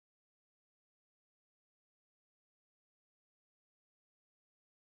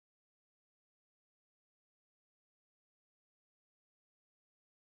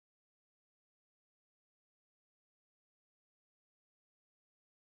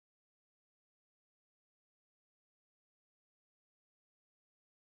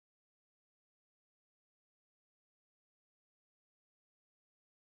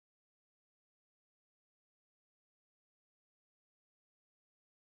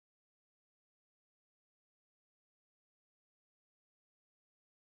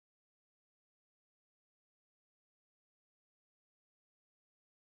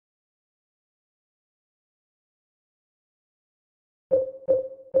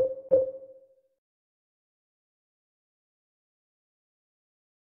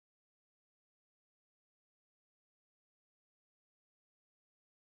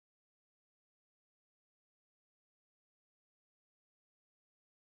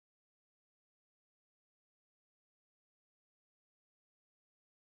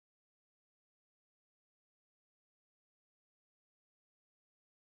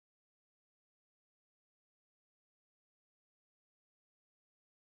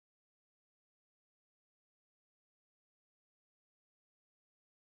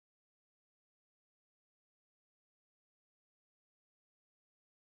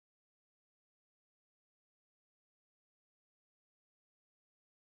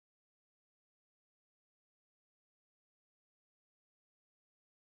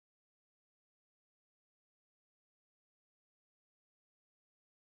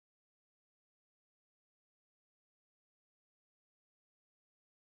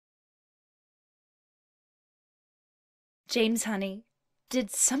James, honey, did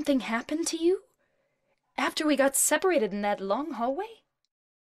something happen to you? After we got separated in that long hallway?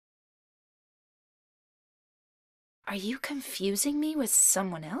 Are you confusing me with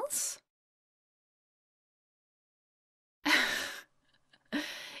someone else?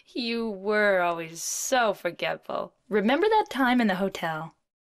 You were always so forgetful. Remember that time in the hotel?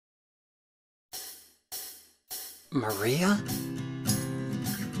 Maria?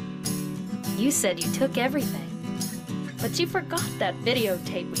 You said you took everything, but you forgot that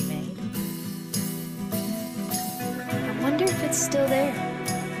videotape we made. I wonder if it's still there.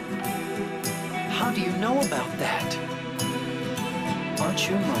 How do you know about that? Aren't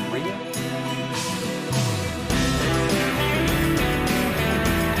you Maria?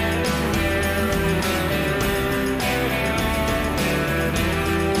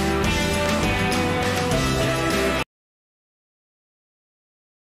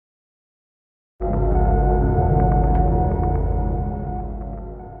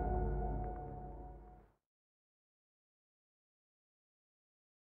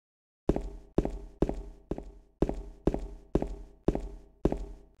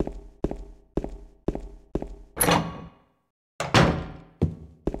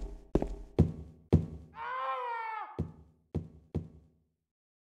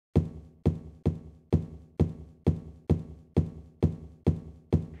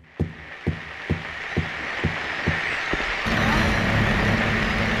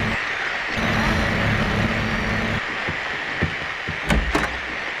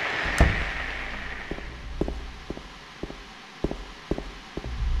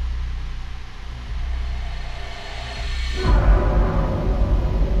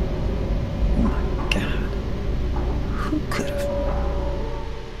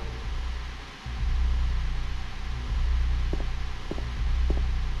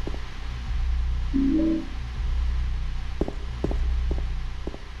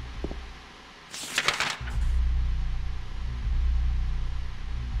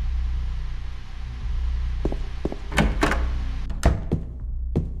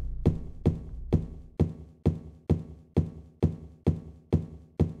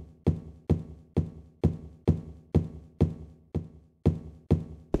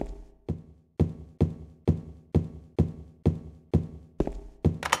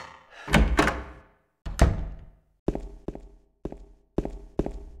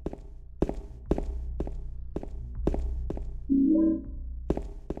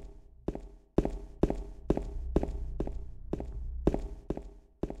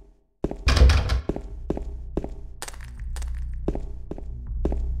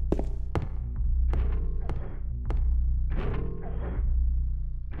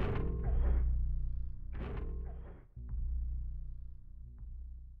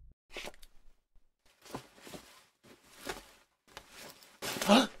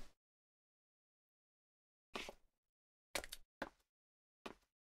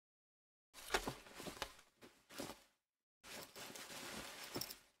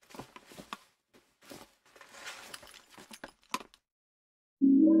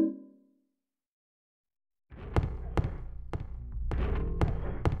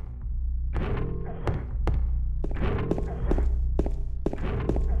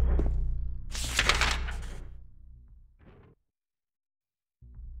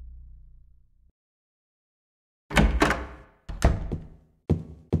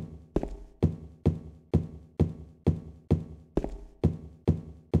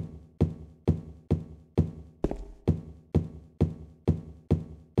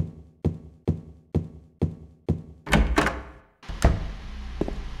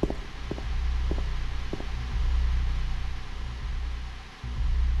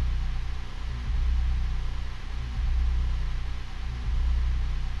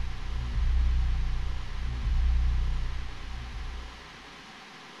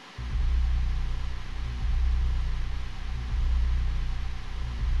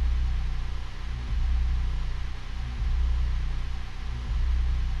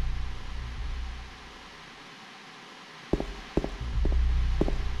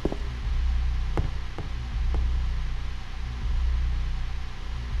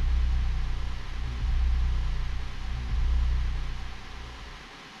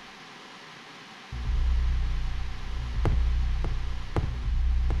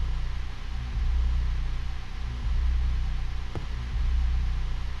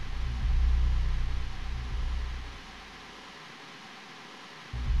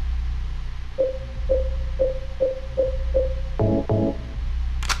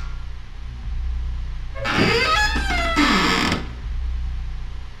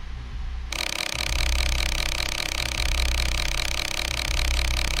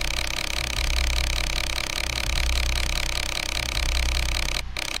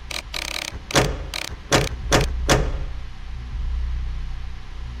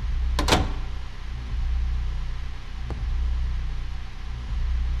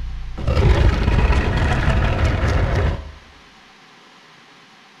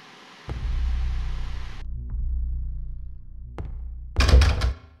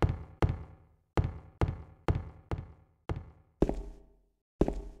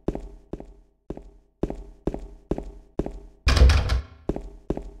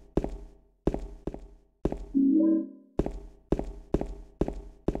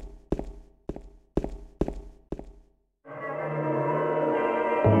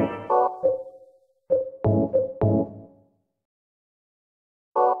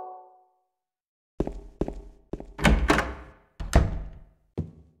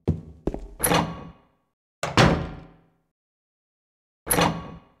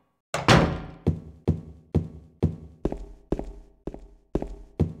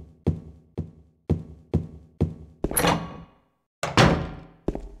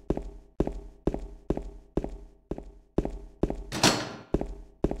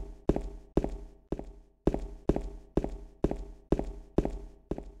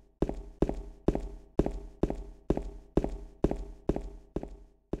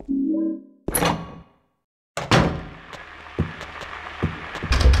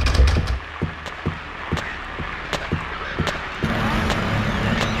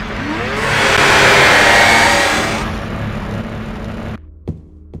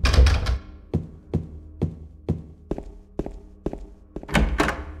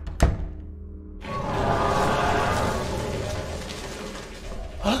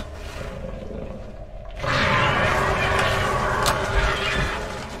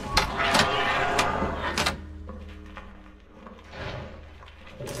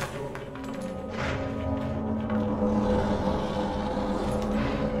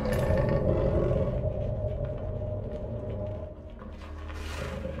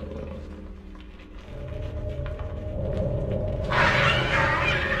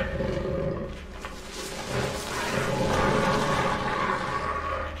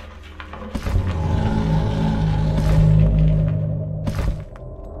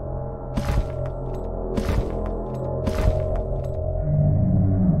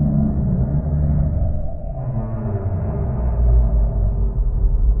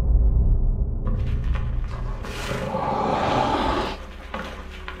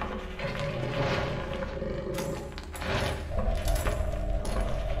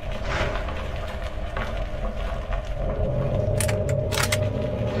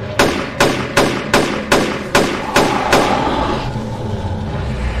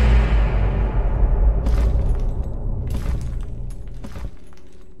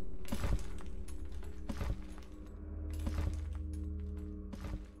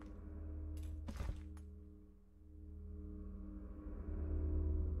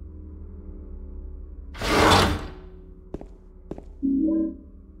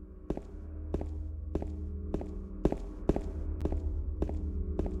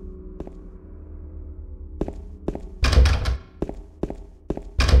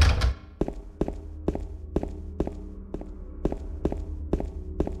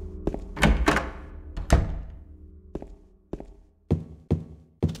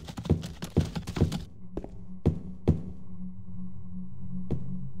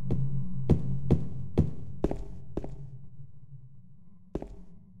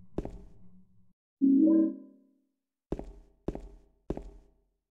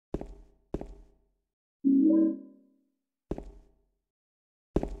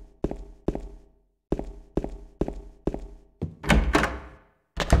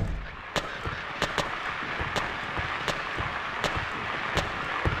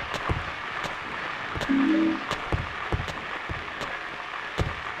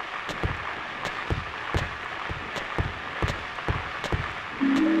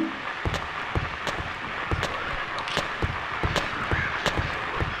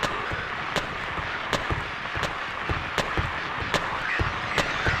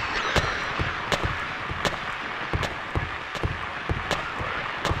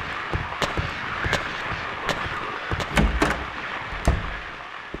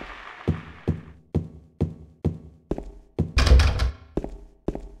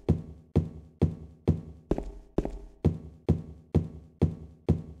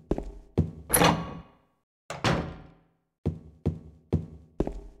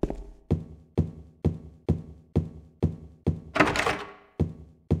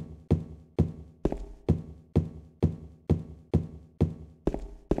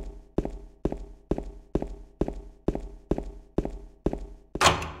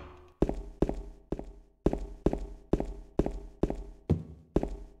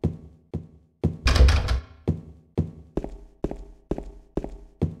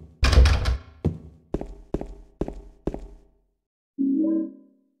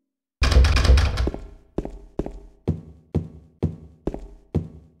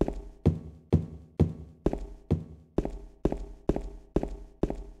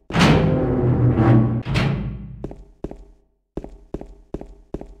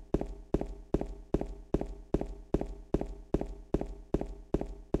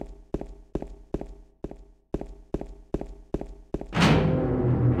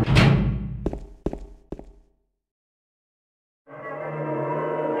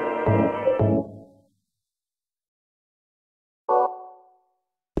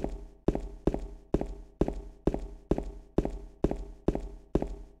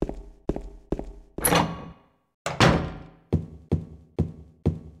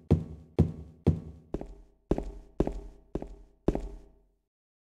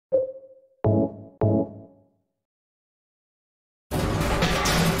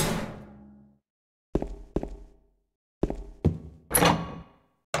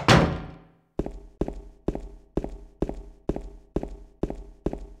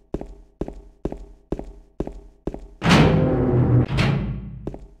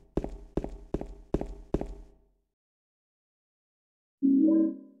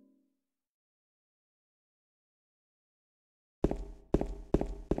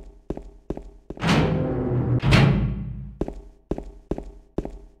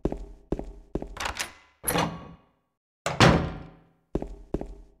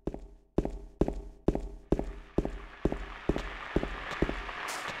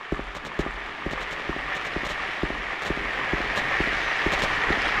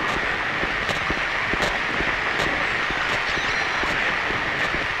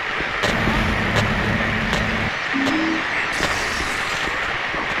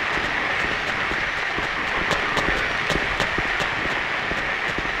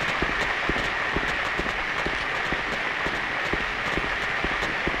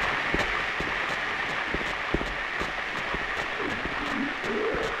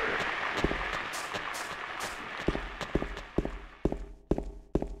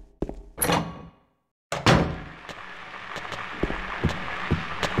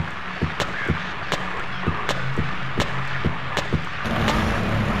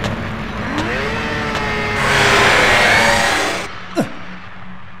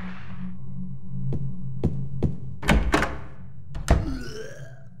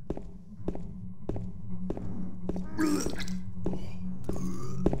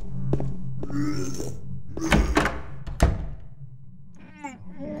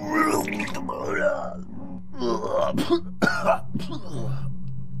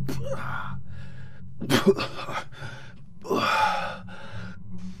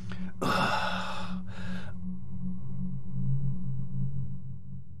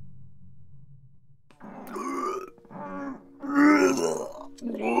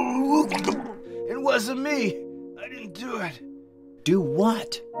 wasn't me. I didn't do it. Do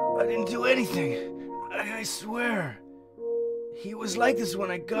what? I didn't do anything. I swear. He was like this when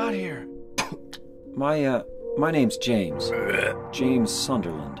I got here. My name's James. James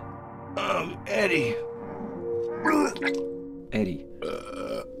Sunderland. Eddie. Eddie.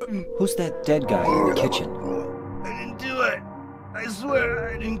 Who's that dead guy in the kitchen? I didn't do it. I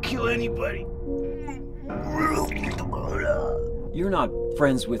swear I didn't kill anybody. You're not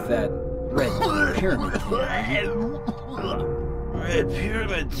friends with that red pyramid thing, are you? Red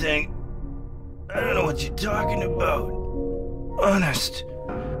pyramid thing? I don't know what you're talking about. Honest.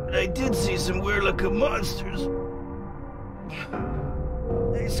 But I did see some weird-looking monsters.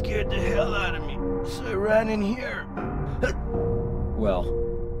 They scared the hell out of me, so I ran in here. Well,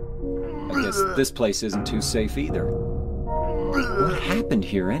 I guess this place isn't too safe either. What happened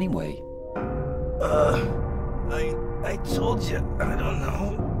here anyway? I told you, I don't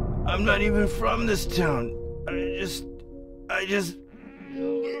know. I'm not even from this town. I just...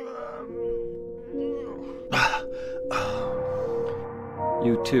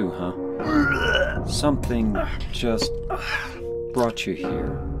 You too, huh? Something just brought you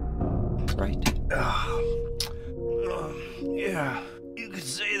here, right? Yeah, you could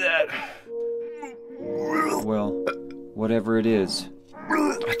say that. Well, whatever it is,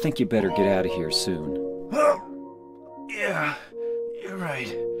 I think you better get out of here soon. Yeah, you're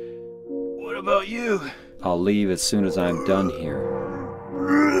right. What about you? I'll leave as soon as I'm done here.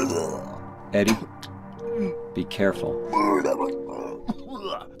 Eddie, be careful.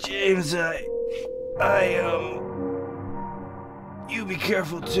 James, you be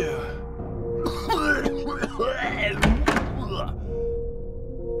careful too.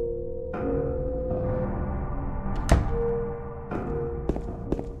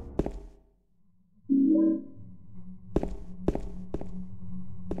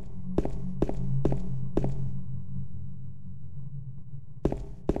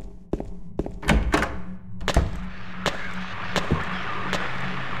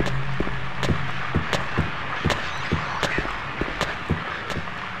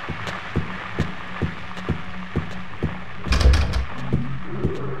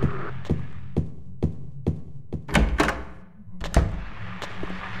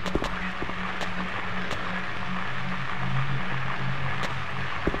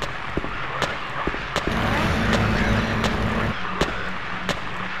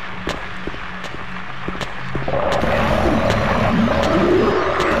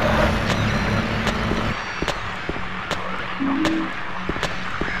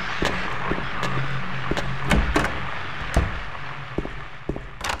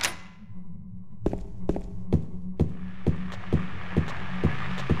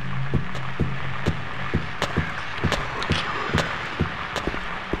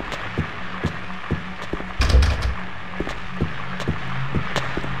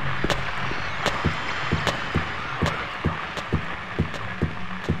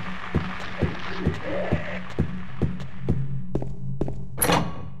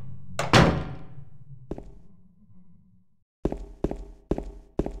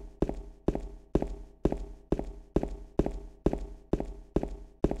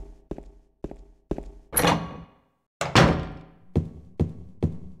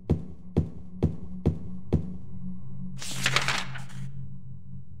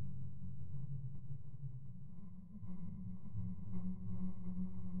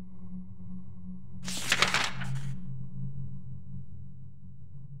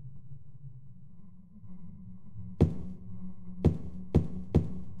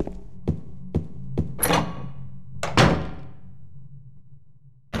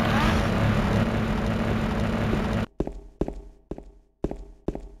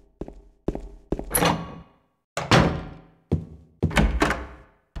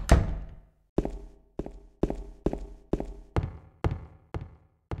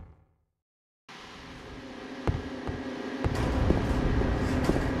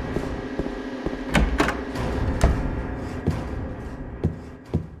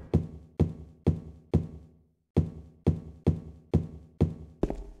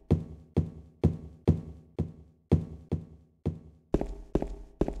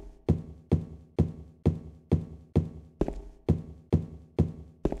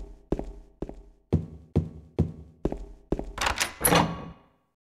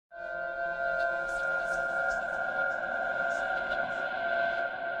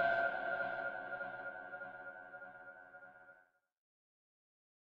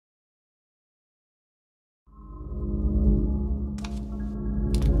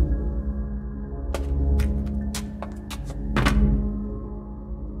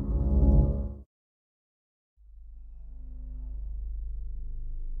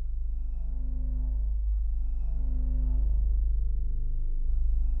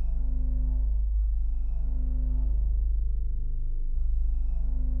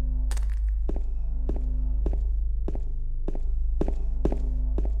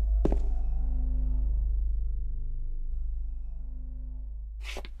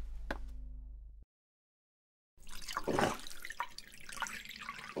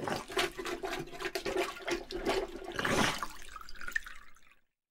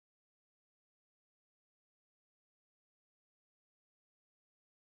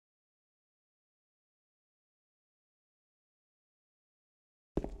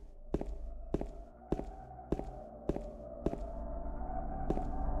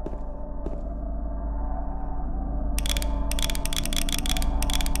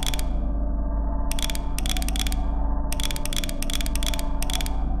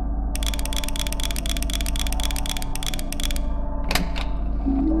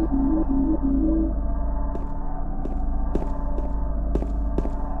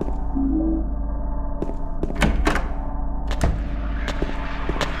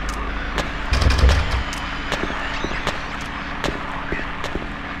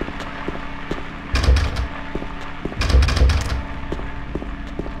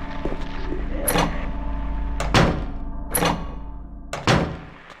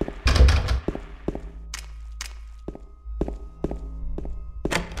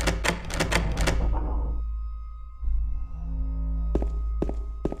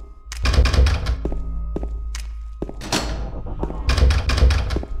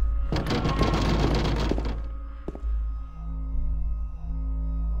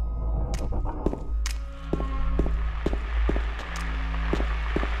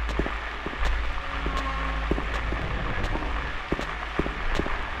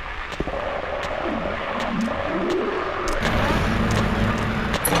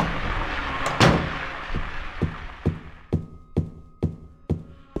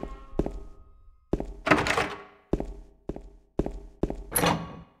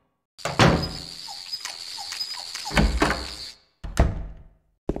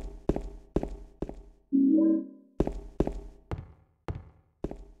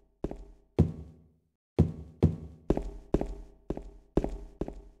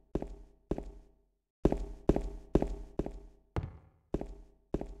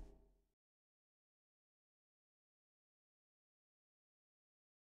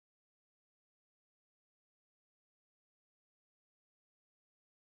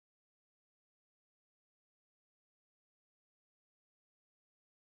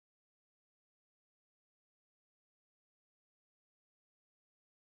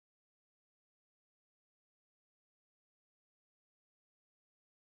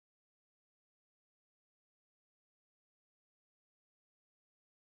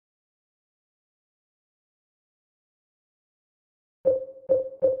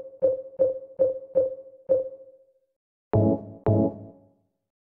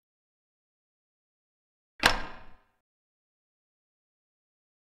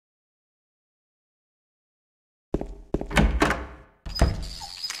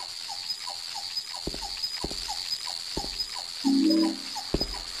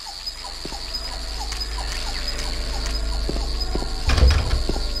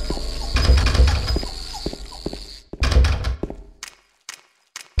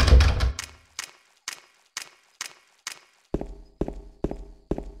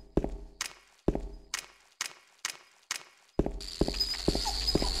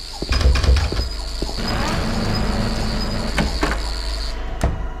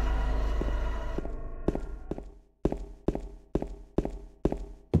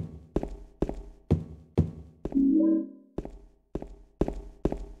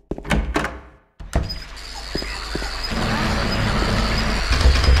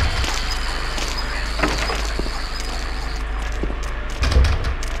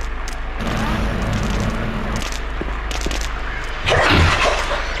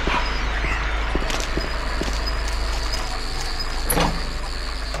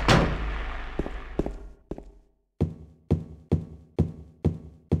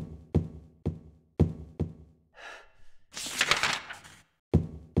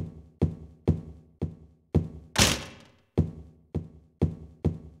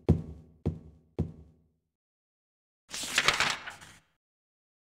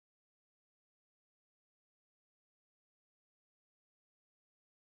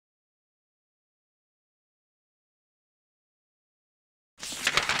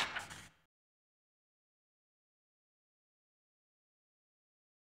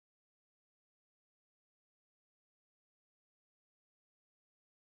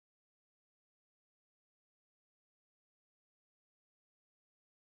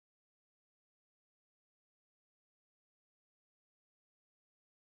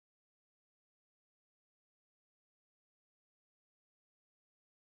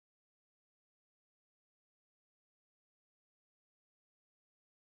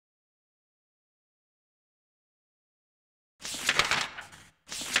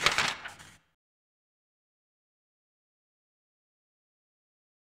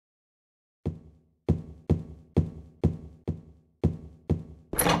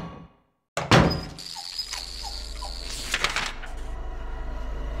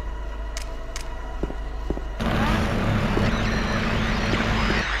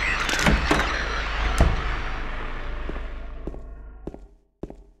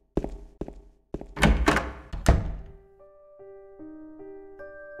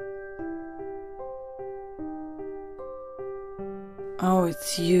 Oh,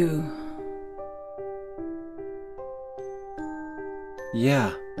 it's you.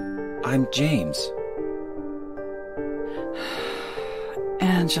 Yeah, I'm James.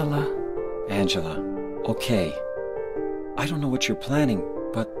 Angela. Angela, okay. I don't know what you're planning,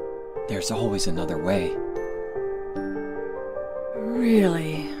 but there's always another way.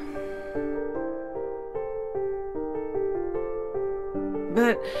 Really?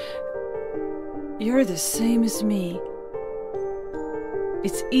 But you're the same as me.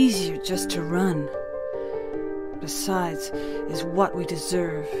 It's easier just to run. Besides, is what we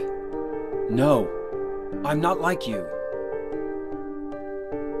deserve. No, I'm not like you.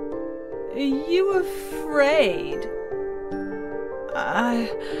 Are you afraid?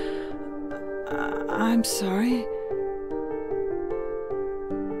 I'm sorry.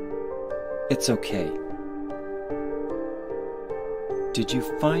 It's okay. Did you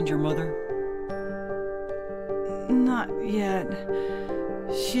find your mother? Not yet.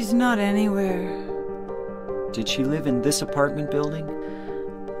 She's not anywhere. Did she live in this apartment building?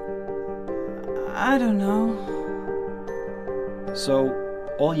 I don't know. So,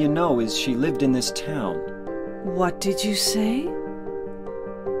 all you know is she lived in this town. What did you say?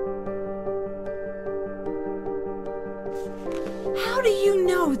 How do you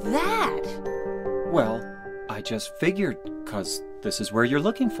know that? Well, I just figured, 'cause this is where you're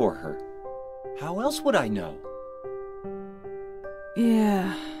looking for her. How else would I know?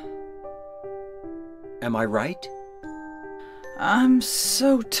 Yeah. Am I right? I'm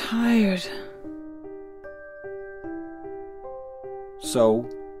so tired. So,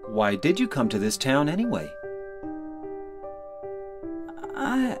 why did you come to this town anyway?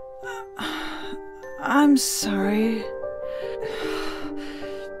 I'm sorry.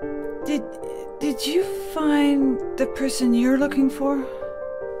 Did you find the person you're looking for?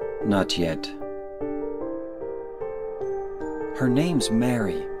 Not yet. Her name's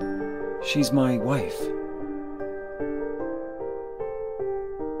Mary. She's my wife.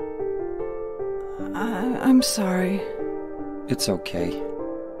 I'm sorry. It's okay.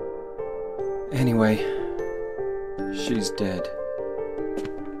 Anyway, she's dead.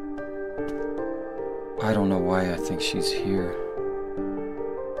 I don't know why I think she's here.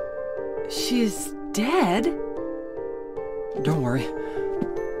 She's dead? Don't worry.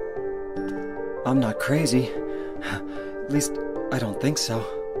 I'm not crazy. At least, I don't think so.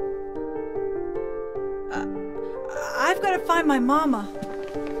 I've got to find my mama.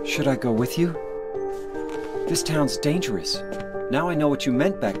 Should I go with you? This town's dangerous. Now I know what you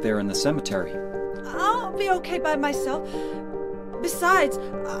meant back there in the cemetery. I'll be okay by myself. Besides,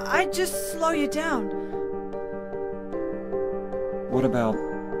 I'd just slow you down. What about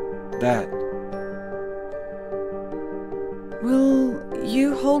that? Will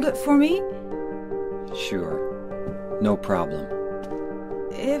you hold it for me? Sure. No problem.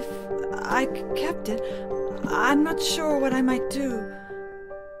 If I kept it, I'm not sure what I might do.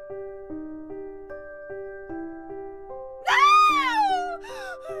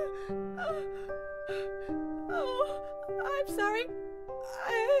 Oh, I'm sorry.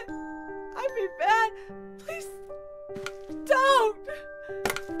 I've been bad. Please, don't.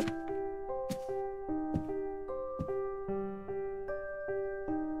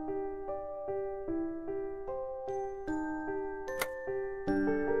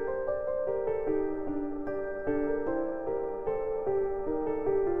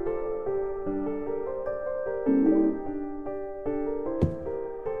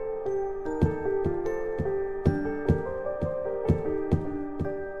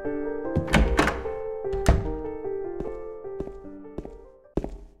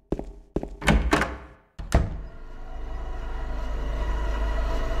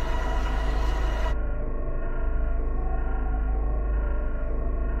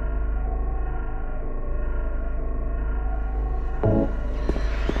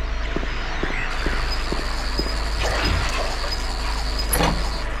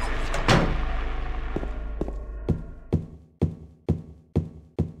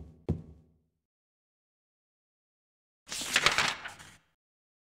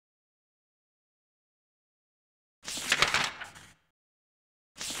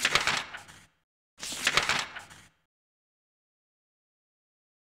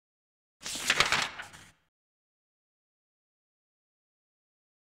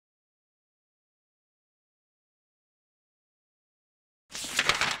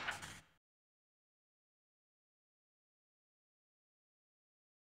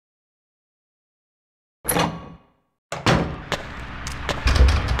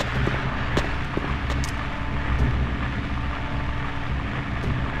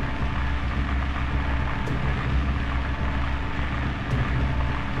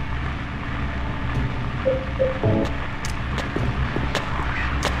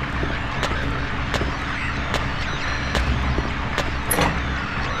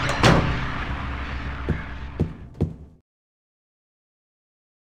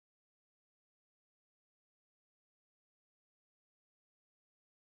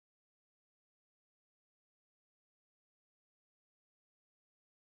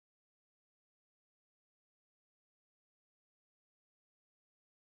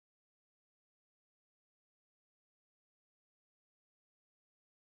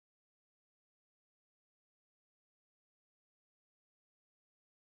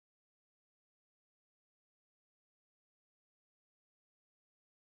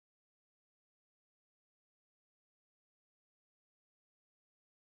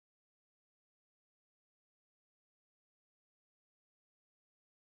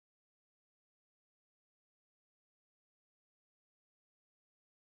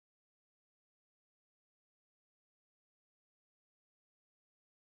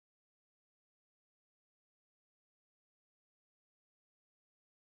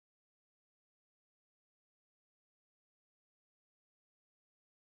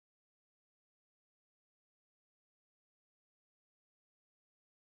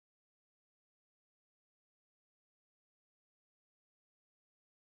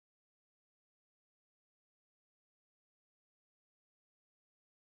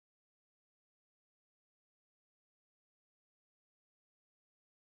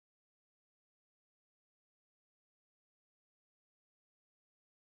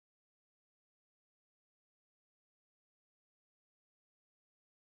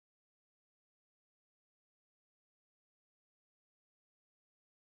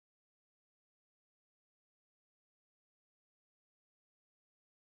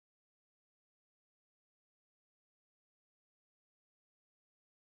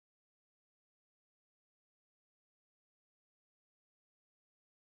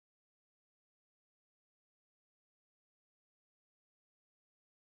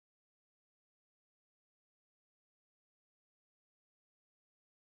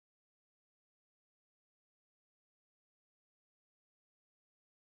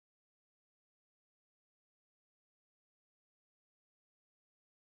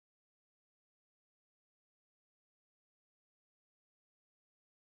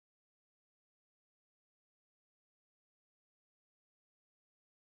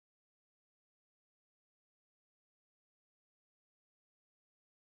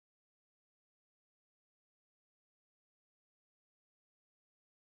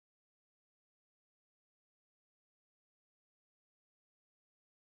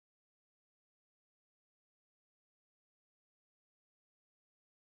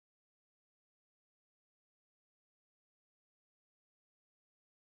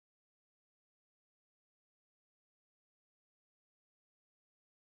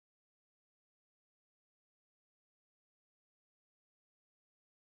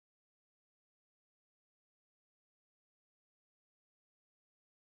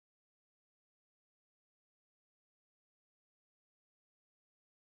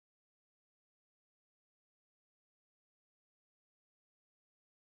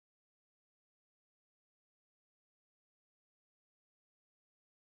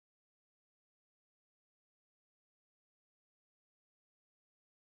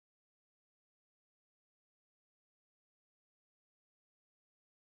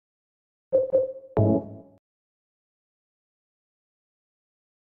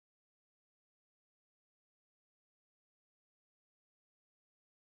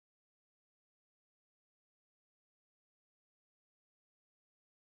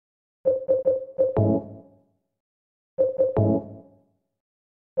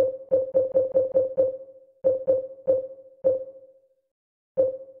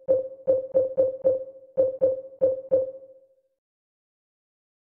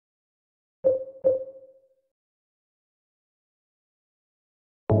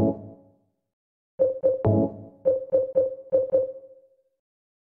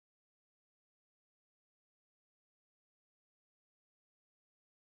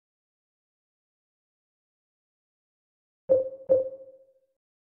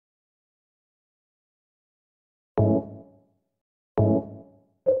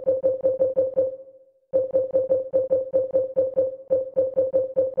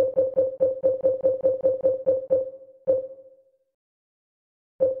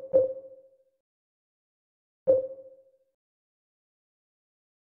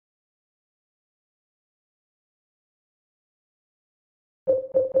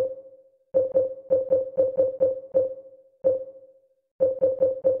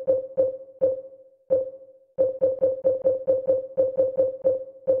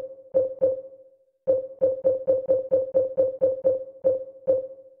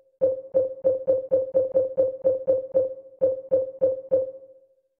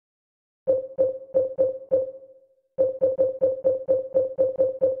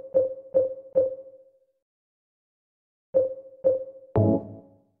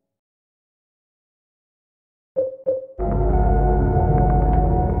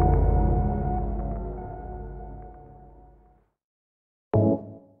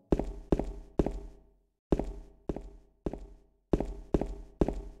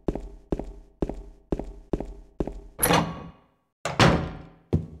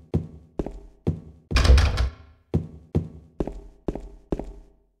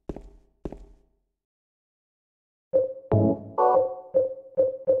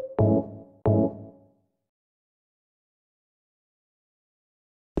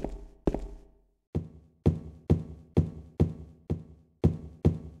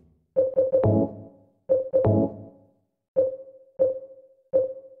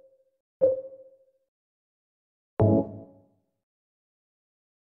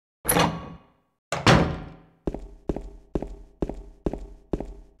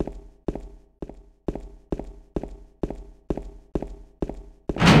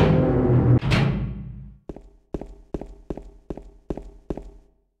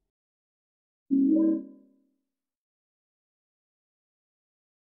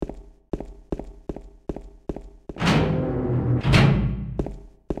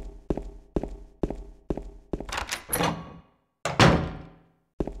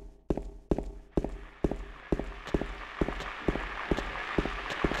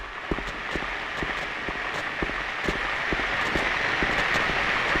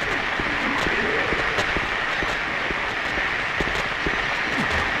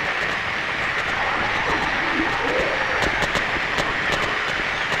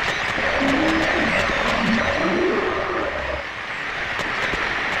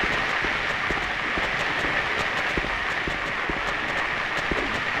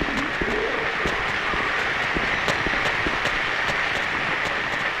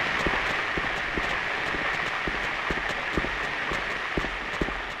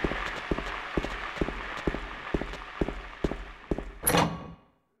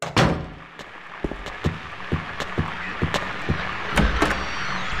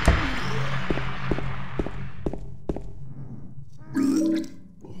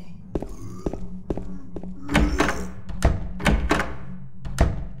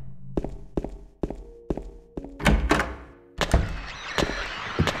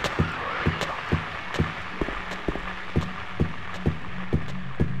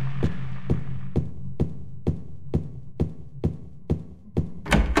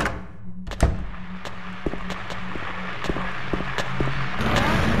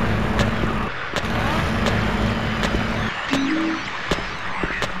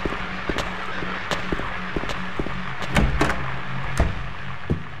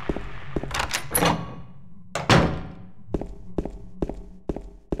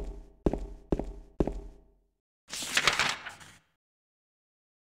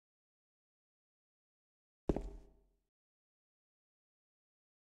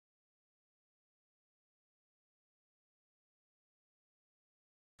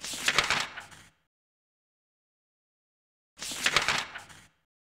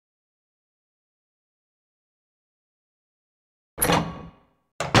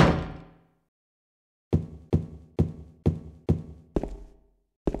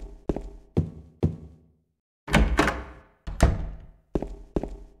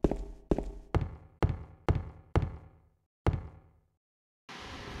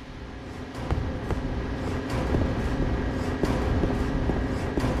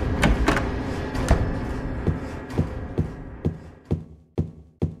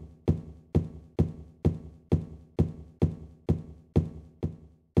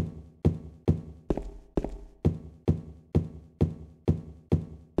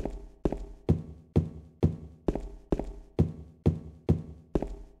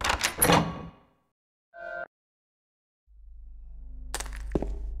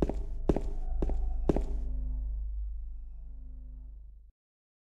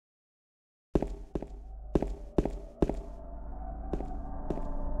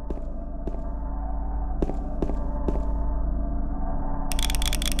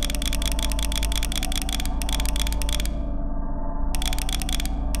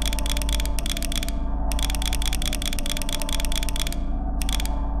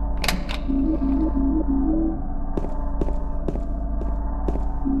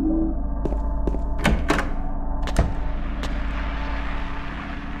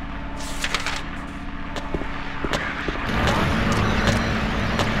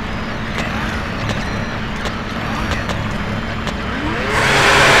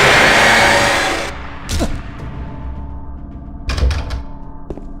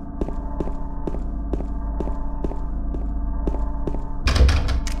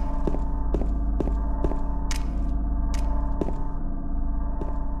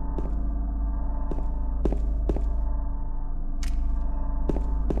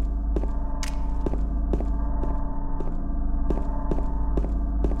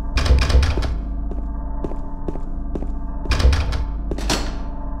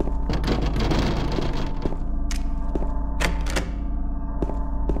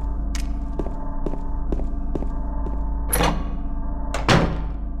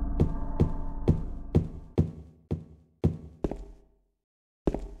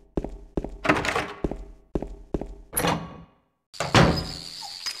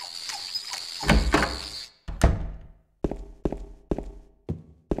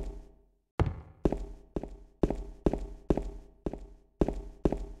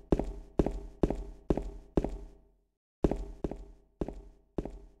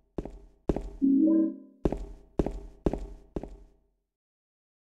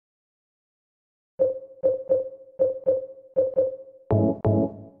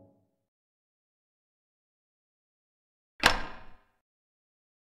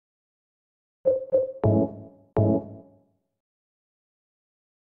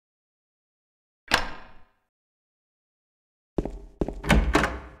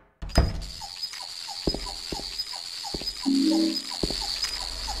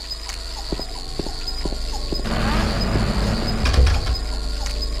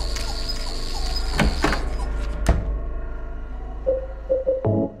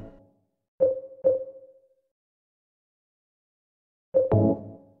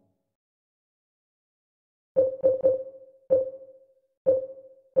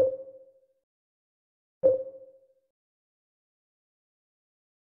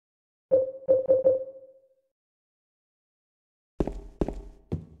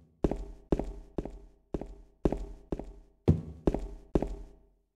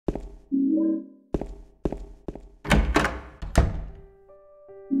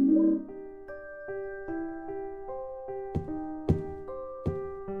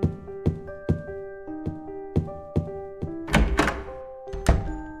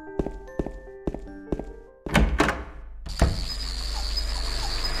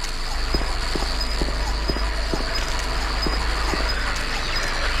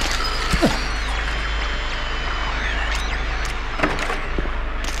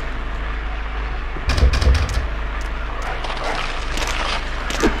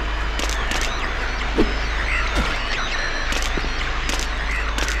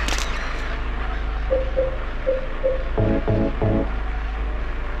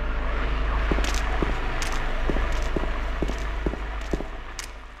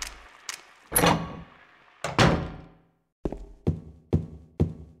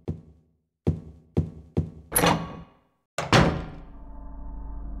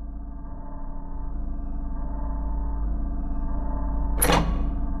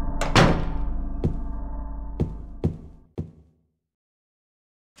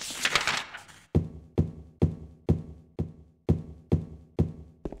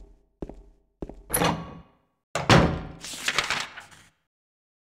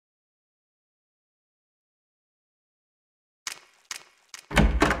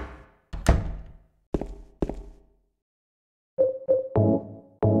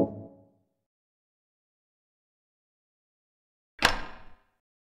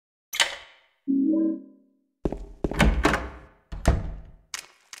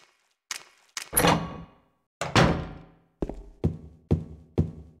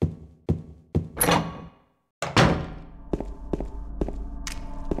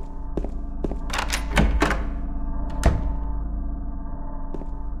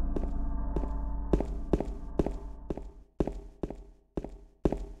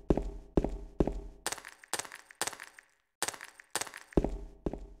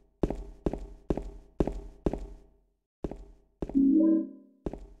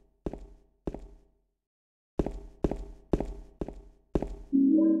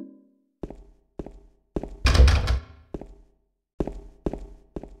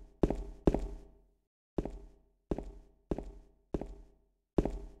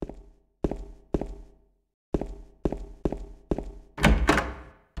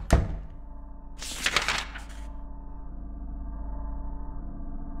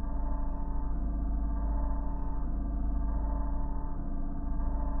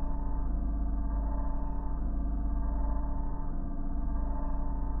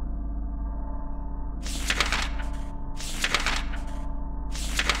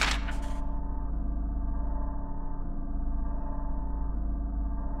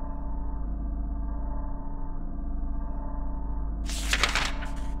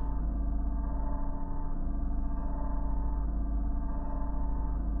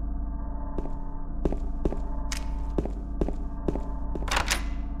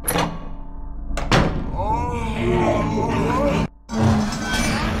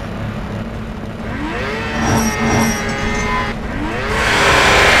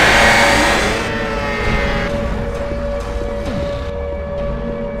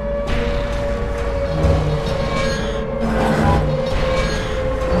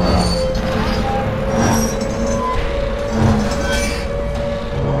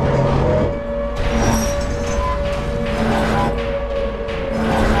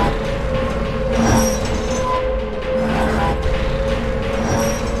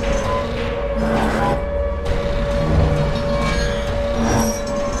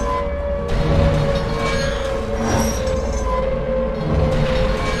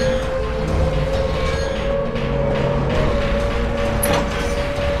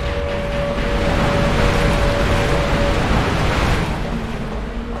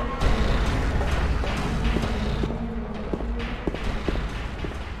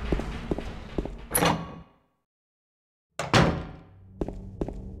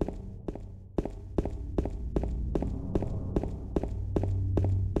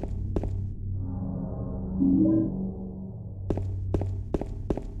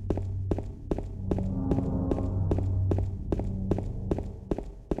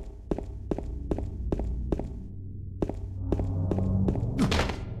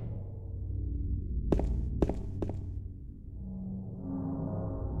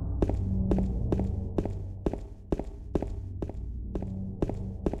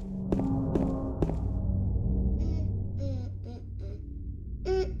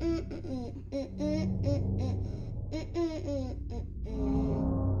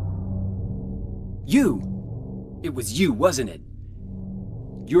 You! It was you, wasn't it?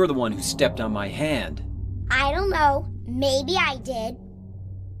 You're the one who stepped on my hand. I don't know. Maybe I did.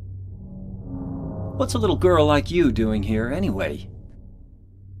 What's a little girl like you doing here anyway?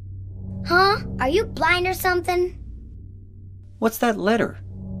 Huh? Are you blind or something? What's that letter?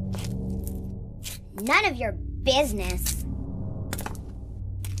 None of your business.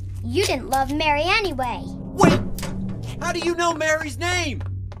 You didn't love Mary anyway. Wait! How do you know Mary's name?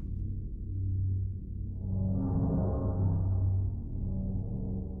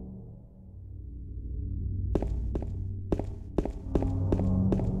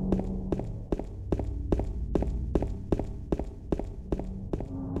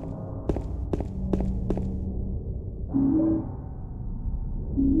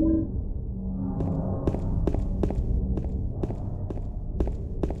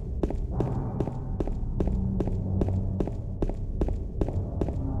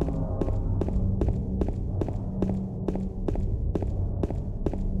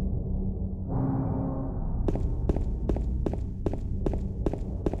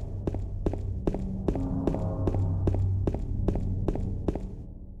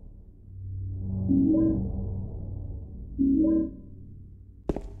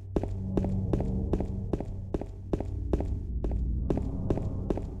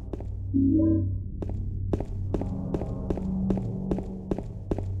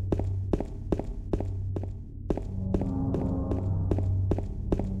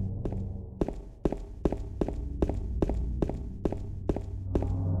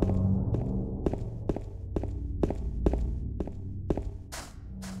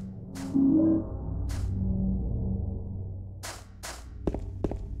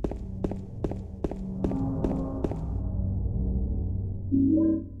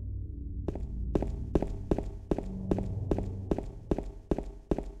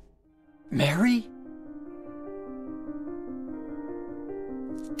 Mary?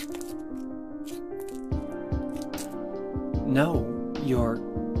 No, you're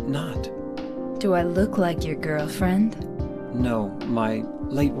not. Do I look like your girlfriend? No, my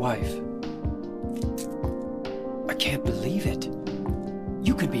late wife. I can't believe it.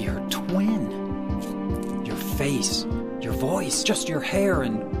 You could be her twin. Your face, your voice, just your hair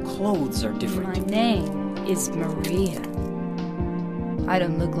and clothes are different. My name is Maria. I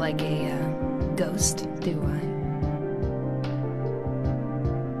don't look like a ghost, do I?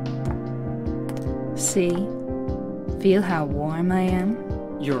 See? Feel how warm I am?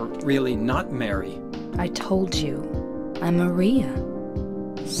 You're really not Mary. I told you, I'm Maria.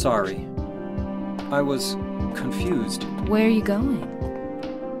 Sorry. I was confused. Where are you going?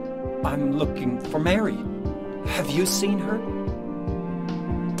 I'm looking for Mary. Have you seen her?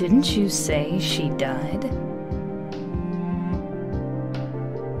 Didn't you say she died?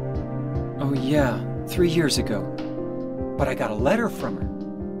 Oh yeah, 3 years ago. But I got a letter from her.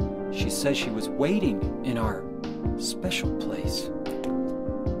 She says she was waiting in our special place.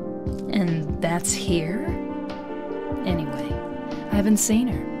 And that's here? Anyway, I haven't seen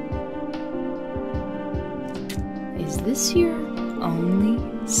her. Is this your only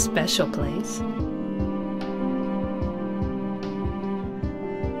special place?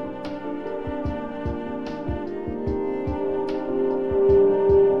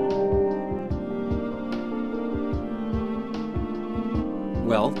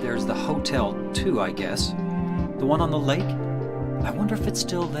 Well, there's the hotel too, I guess. The one on the lake? I wonder if it's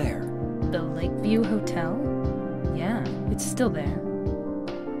still there. The Lakeview Hotel? Yeah, it's still there.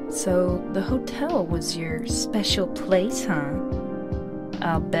 So, the hotel was your special place, huh?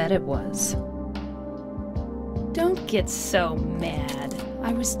 I'll bet it was. Don't get so mad.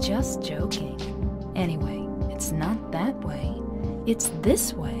 I was just joking. Anyway, it's not that way. It's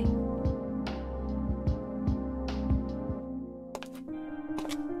this way.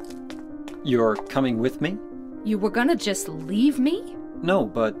 You're coming with me? You were gonna just leave me? No,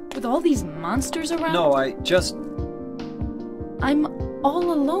 but... With all these monsters around? No, I just... I'm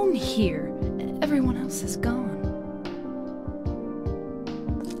all alone here. Everyone else is gone.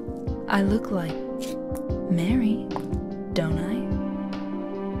 I look like Mary, don't I?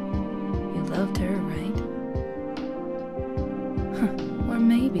 You loved her, right?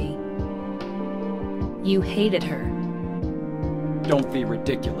 You hated her. Don't be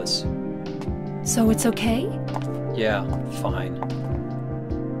ridiculous. So it's okay? Yeah, fine.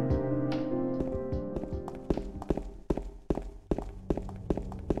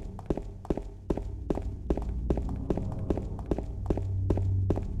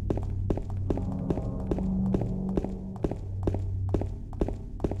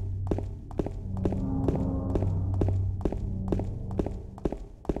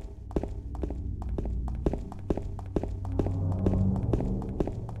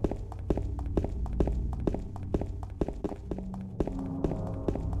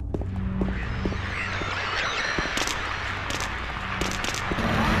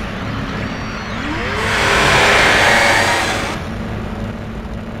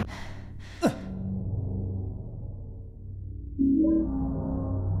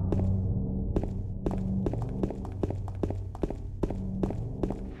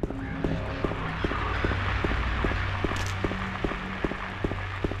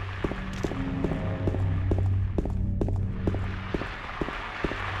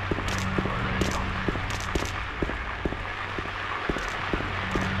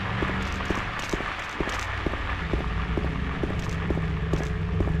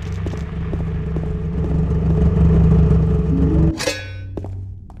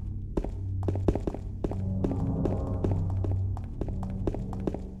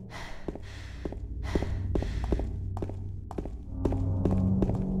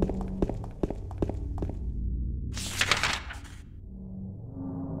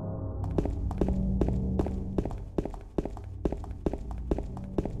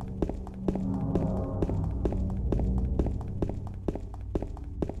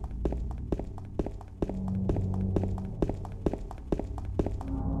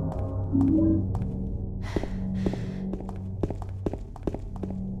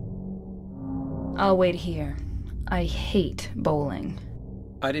 I'll wait here. I hate bowling.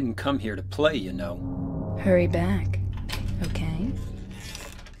 I didn't come here to play, you know. Hurry back, okay?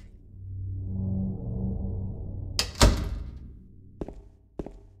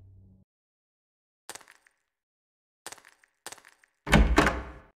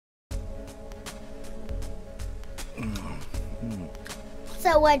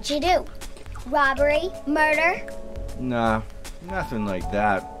 So what'd you do? Robbery? Murder? Nah, nothing like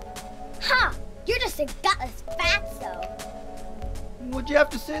that. Huh! You're just a gutless fatso. What'd you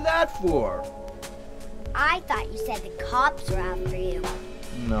have to say that for? I thought you said the cops were after you.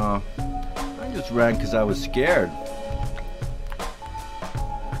 No, I just ran because I was scared.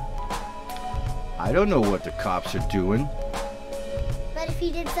 I don't know what the cops are doing. But if you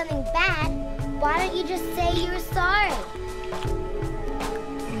did something bad, why don't you just say you were sorry?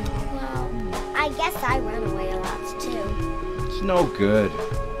 Well, I guess I run away a lot too. It's no good.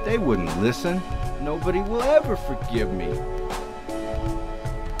 They wouldn't listen. Nobody will ever forgive me. Did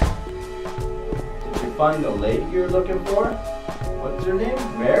you find the lady you're looking for? What's her name?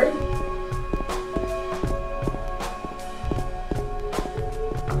 Mary?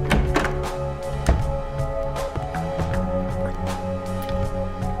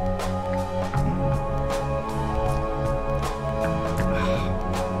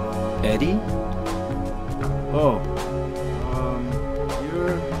 Eddie? Oh.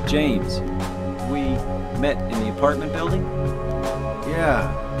 You're... James. We met in the apartment building? Yeah,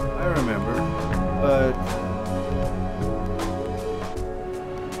 I remember. But...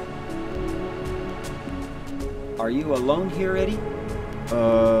 Are you alone here, Eddie?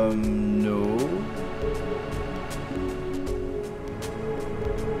 No.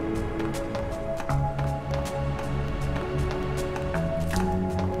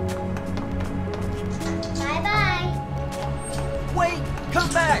 Bye-bye. Wait! Come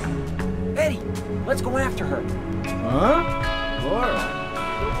back! Eddie, let's go after her. Huh? Laura?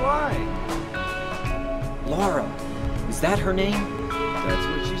 But why? Laura. Is that her name? That's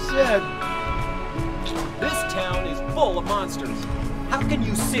what she said. This town is full of monsters. How can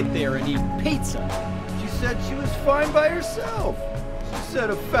you sit there and eat pizza? She said she was fine by herself. She said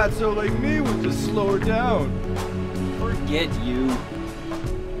a fatso like me would just slow her down. Forget you.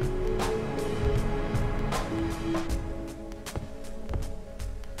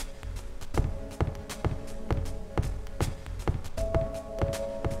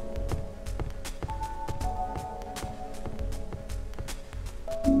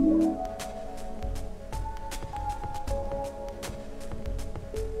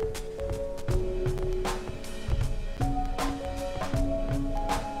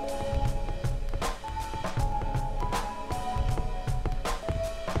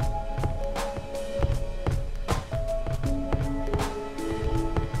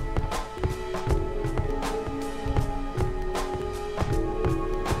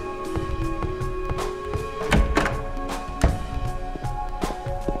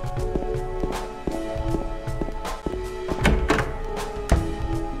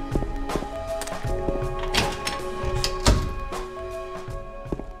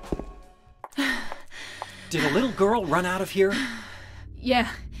 girl run out of here? Yeah,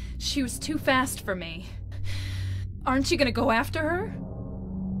 she was too fast for me. Aren't you gonna go after her?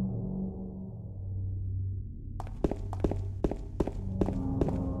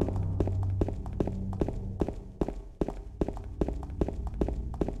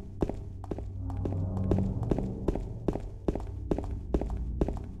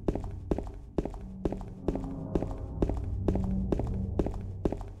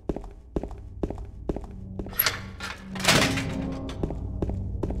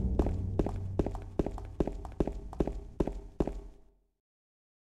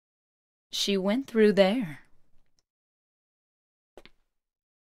 She went through there.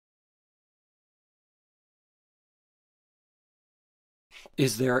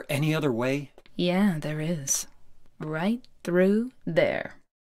 Is there any other way? Yeah, there is. Right through there.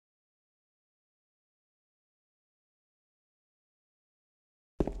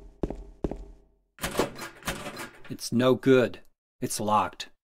 It's no good. It's locked.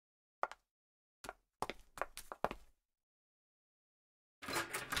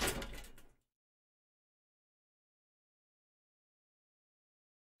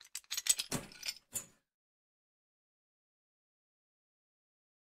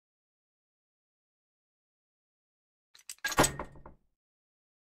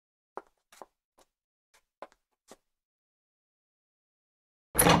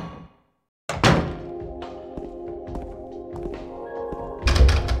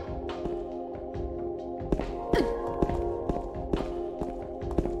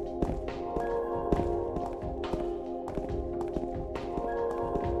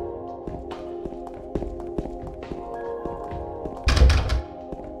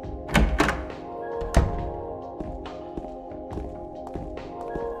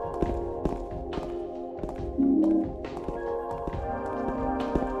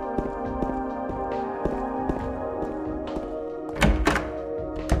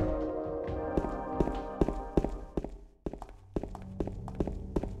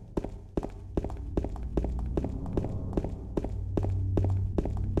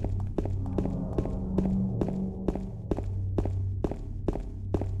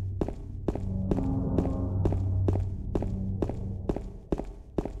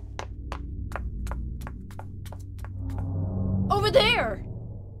 Over there!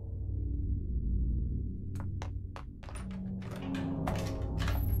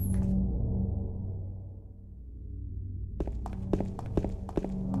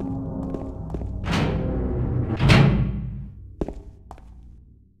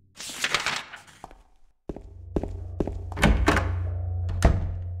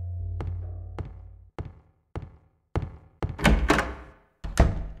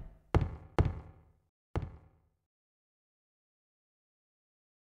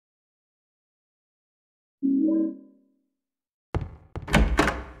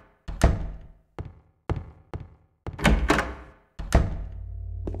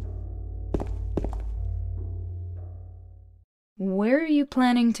 Where are you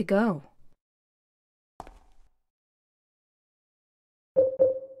planning to go?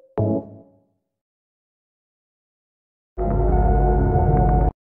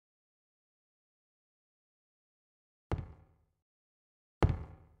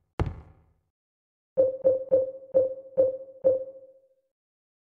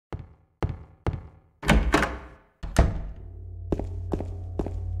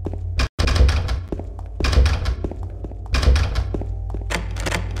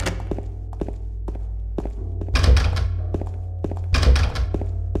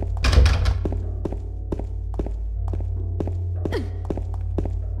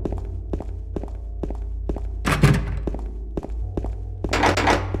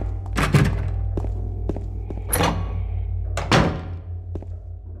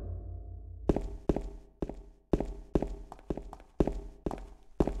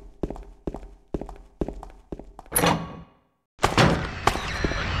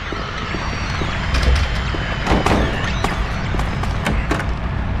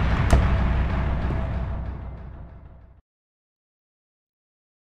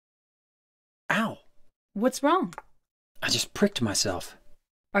 Ow! What's wrong? I just pricked myself.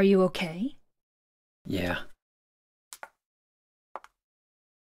 Are you okay? Yeah.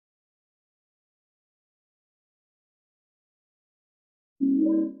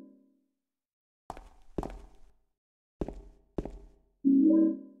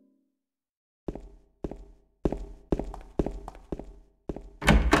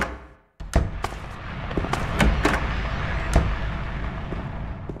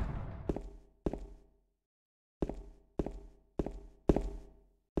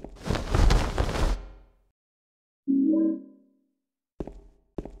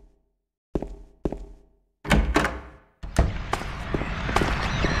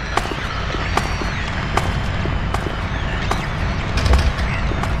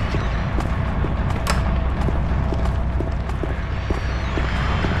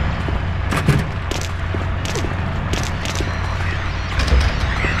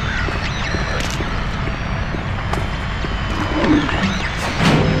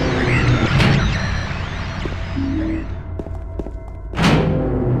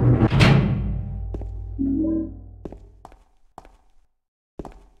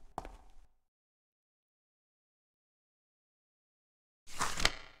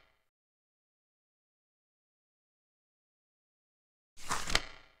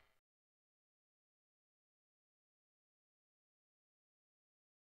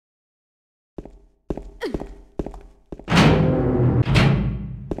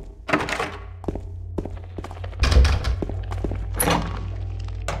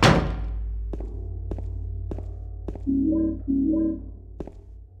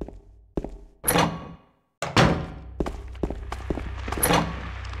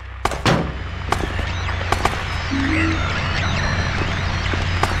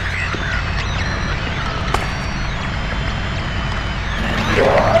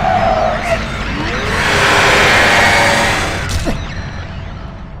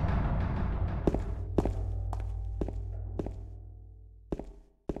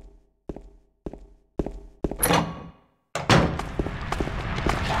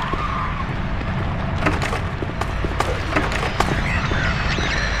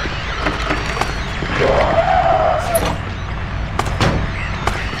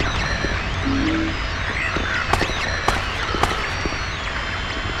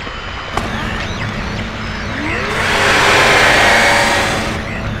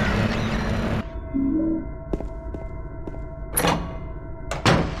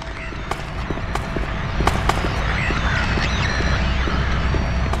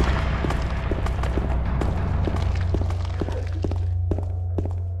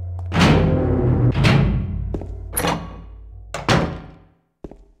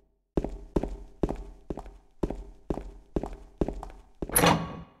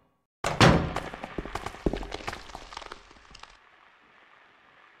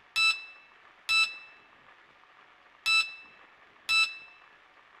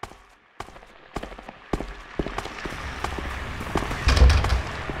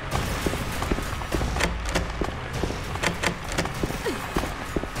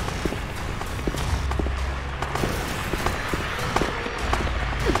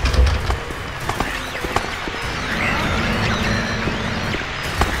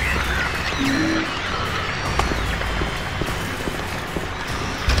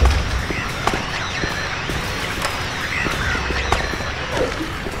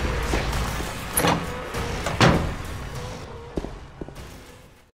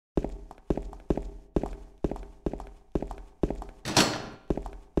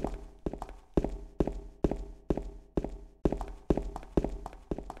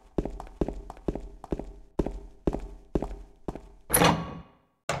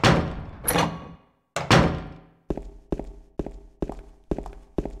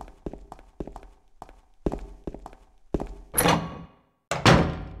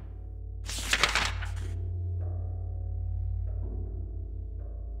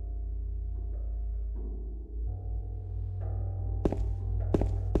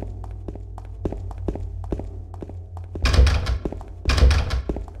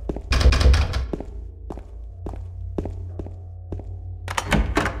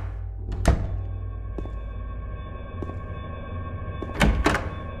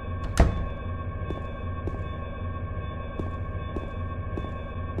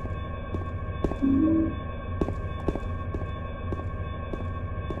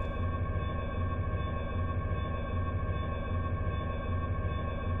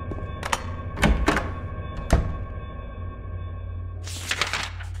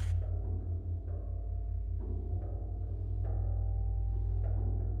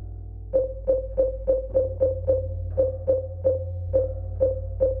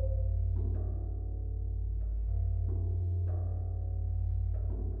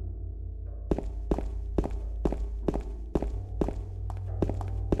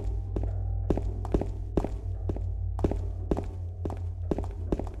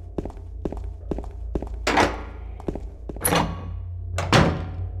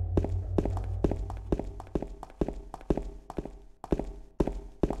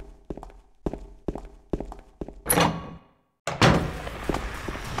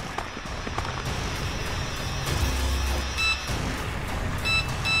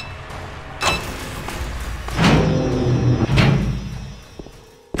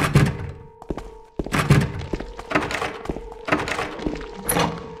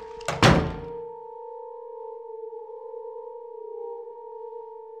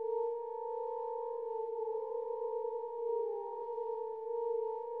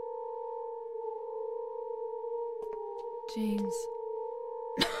 James.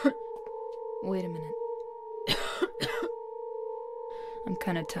 Wait a minute. I'm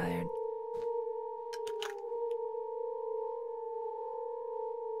kinda tired.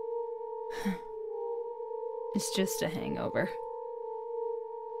 It's just a hangover.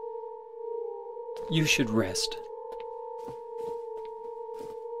 You should rest.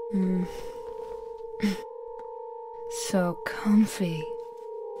 So comfy.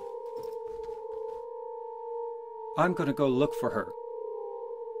 I'm gonna go look for her.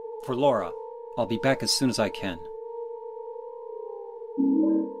 For Laura. I'll be back as soon as I can.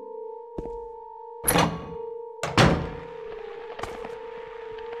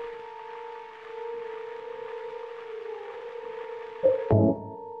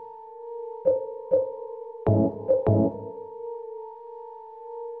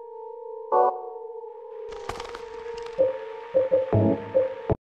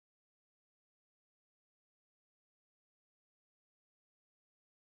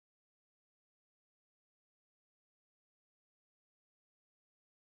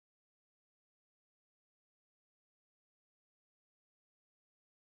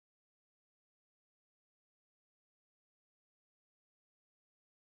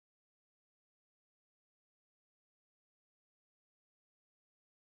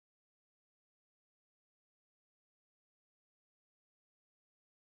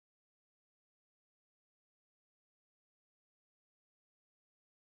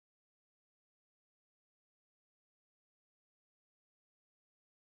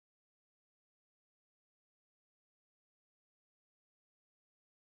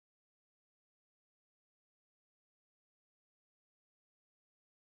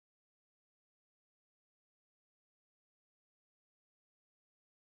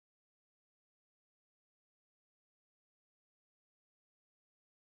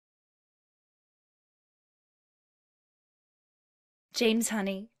 James,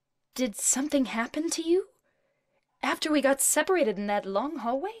 honey, did something happen to you? After we got separated in that long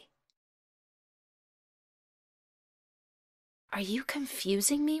hallway? Are you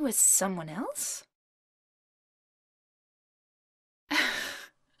confusing me with someone else?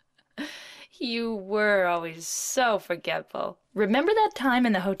 You were always so forgetful. Remember that time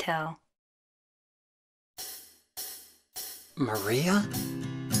in the hotel? Maria?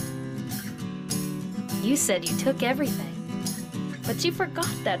 You said you took everything, but you forgot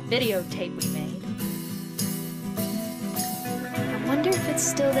that videotape we made. I wonder if it's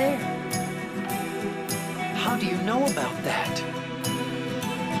still there. How do you know about that?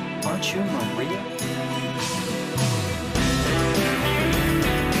 Aren't you Maria?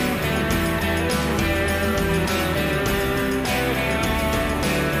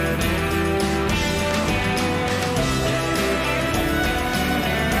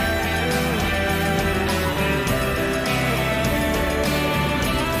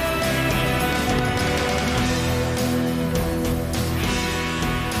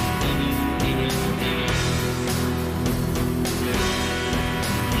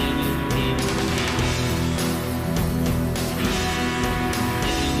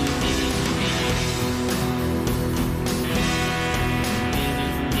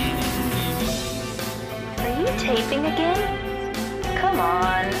 Taping again? Come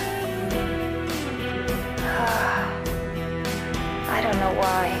on. I don't know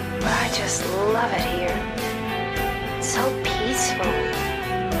why, but I just love it here. It's so peaceful.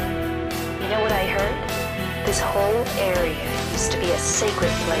 You know what I heard? This whole area used to be a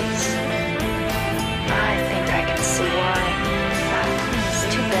sacred place. I think I can see why. It's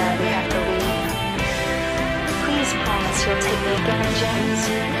too bad we have to leave. Please promise you'll take me again, James.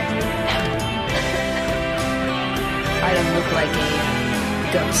 I don't look like a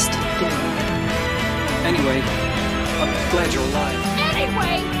ghost, do I? Anyway, I'm glad you're alive.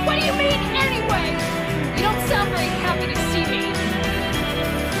 Anyway? What do you mean, anyway? You don't sound very happy to see me.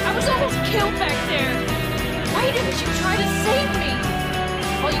 I was almost killed back there. Why didn't you try to save me?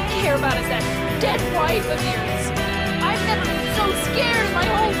 All you care about is that dead wife of yours. I've never been so scared in my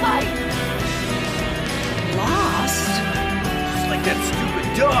whole life. Lost? Just like that stupid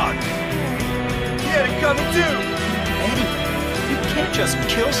dog. He had it coming too. Eddie, you can't just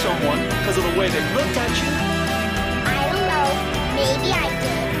kill someone because of the way they looked at you. I don't know. Maybe I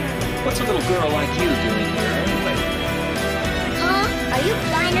did. What's a little girl like you doing here anyway? Huh? Are you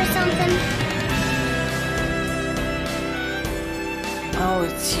blind or something? Oh,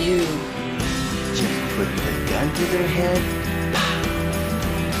 it's you. Just put the gun to their head.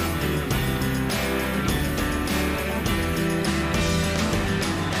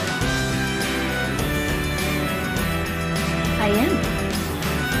 I am.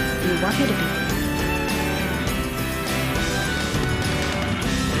 You want me to be.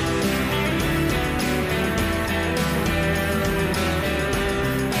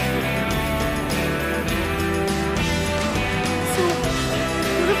 So,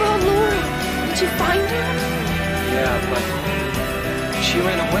 what about Laura? Did you find her? Yeah, but she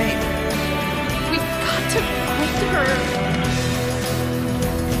ran away. We've got to find her.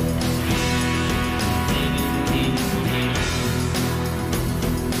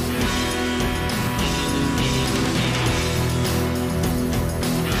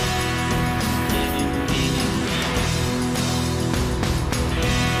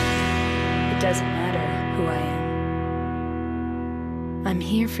 It doesn't matter who I am. I'm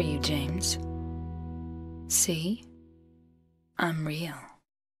here for you, James. See? I'm real.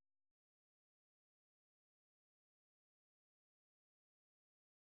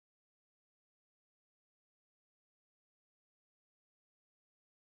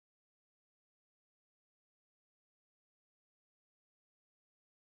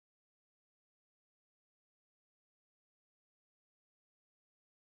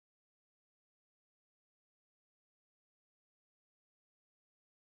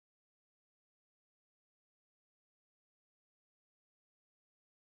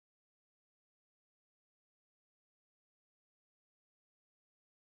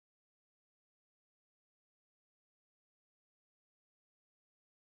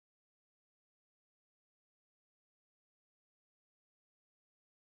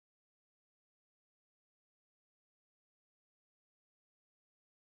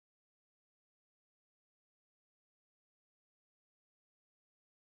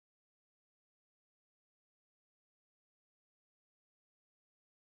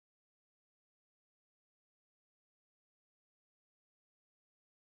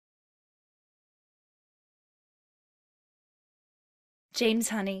 James,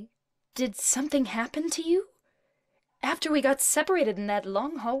 honey, did something happen to you? After we got separated in that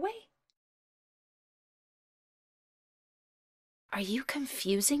long hallway? Are you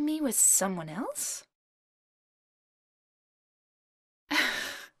confusing me with someone else?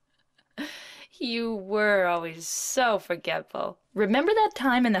 You were always so forgetful. Remember that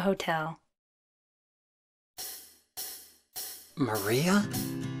time in the hotel? Maria?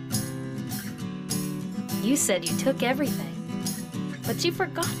 You said you took everything, but you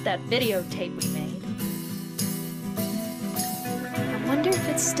forgot that videotape we made. I wonder if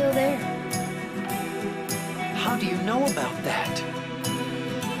it's still there. How do you know about that?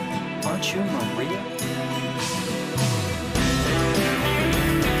 Aren't you Maria?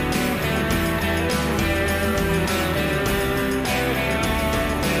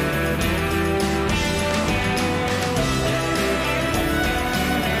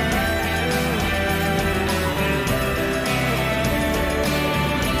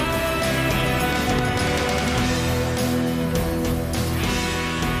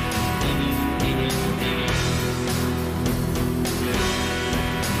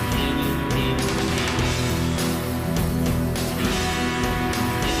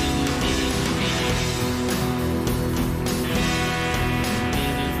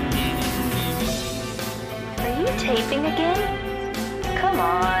 Taping again? Come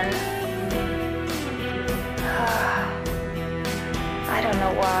on. I don't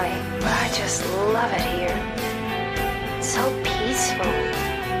know why, but I just love it here. It's so peaceful.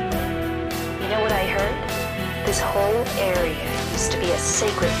 You know what I heard? This whole area used to be a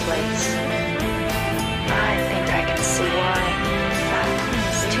sacred place. I think I can see why.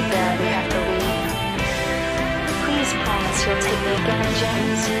 It's too bad we have to leave. Please promise you'll take me again,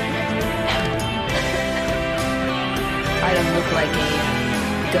 James. I don't look like a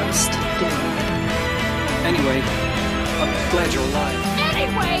ghost, do I? Anyway, I'm glad you're alive.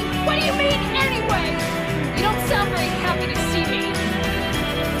 Anyway? What do you mean, anyway? You don't sound very happy to see me.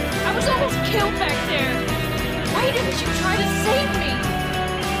 I was almost killed back there. Why didn't you try to save me?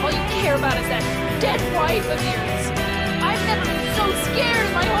 All you care about is that dead wife of yours. I've never been so scared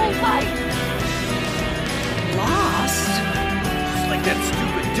in my whole life. Lost? Just like that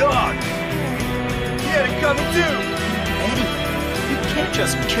stupid dog. He had it coming too. Eddie, you can't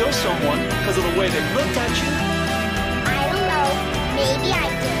just kill someone because of the way they looked at you. I don't know. Maybe I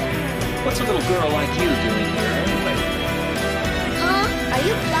did. What's a little girl like you doing here anyway? Huh? Are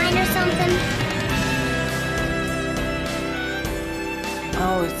you blind or something?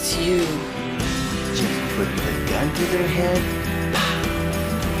 Oh, it's you. Just put the gun to their head.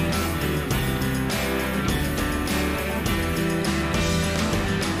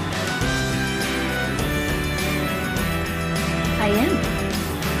 I am.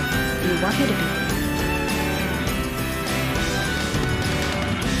 You want me to be.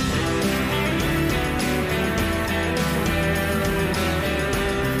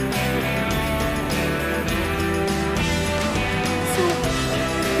 So,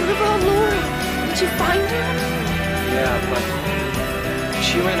 what about Laura? Did you find her? Yeah, but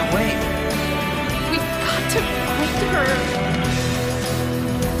she ran away. We've got to find her.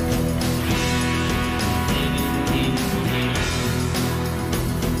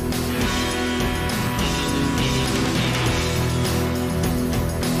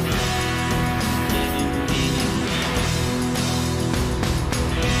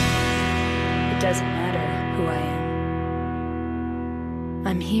 It doesn't matter who I am.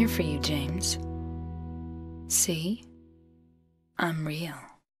 I'm here for you, James. See? I'm real.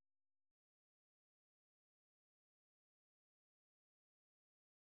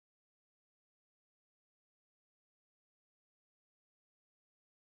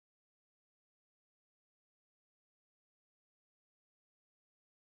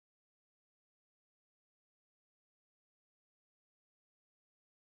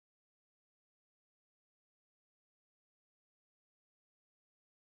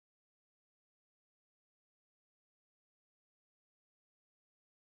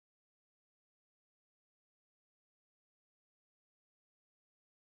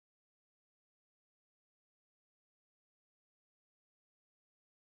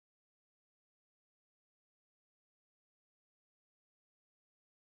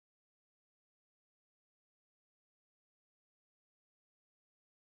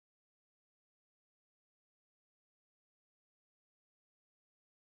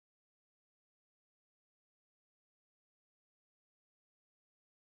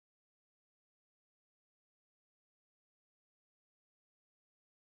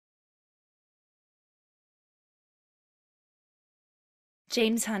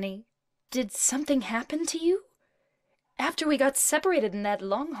 James, honey, did something happen to you? After we got separated in that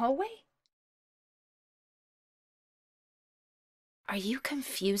long hallway? Are you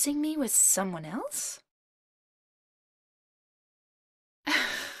confusing me with someone else?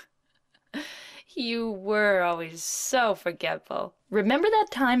 You were always so forgetful. Remember that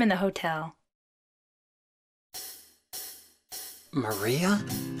time in the hotel? Maria?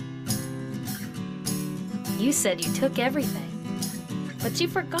 You said you took everything, but you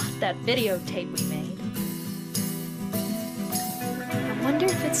forgot that videotape we made. I wonder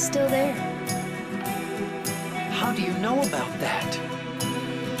if it's still there. How do you know about that?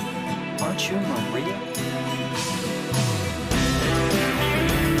 Aren't you Maria?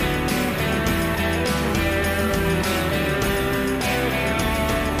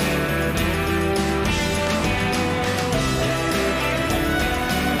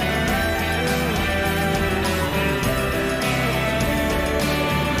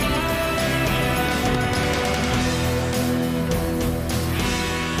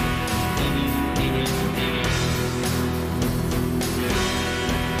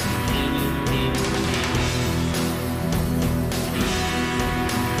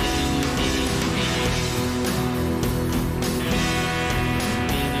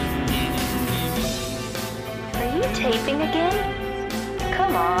 Taping again?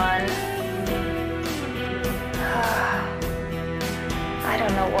 Come on. I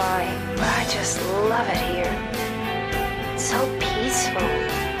don't know why, but I just love it here. It's so peaceful.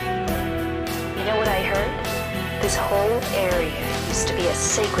 You know what I heard? This whole area used to be a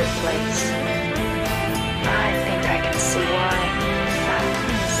sacred place. I think I can see why.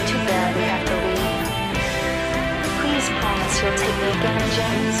 It's too bad we have to leave. Please promise you'll take me again,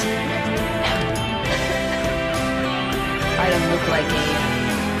 James. I don't look like a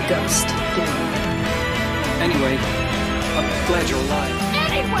ghost, do I? Anyway, I'm glad you're alive.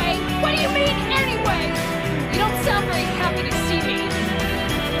 Anyway? What do you mean, anyway? You don't sound very happy to see me.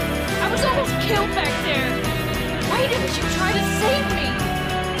 I was almost killed back there. Why didn't you try to save me?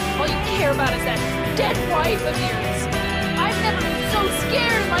 All you care about is that dead wife of yours. I've never been so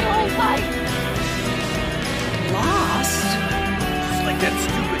scared in my whole life. Lost? Just like that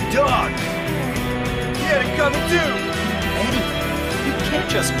stupid dog. He had it coming too. Eddie, you can't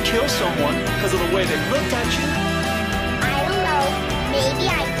just kill someone because of the way they looked at you. I don't know. Maybe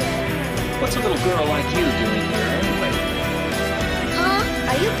I did. What's a little girl like you doing here anyway? Huh?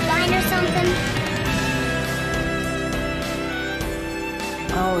 Are you blind or something?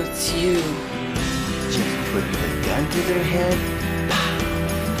 Oh, it's you. Just putting a gun to their head?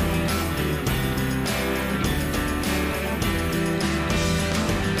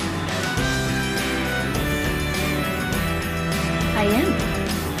 I am.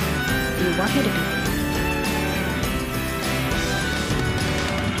 You want me to be?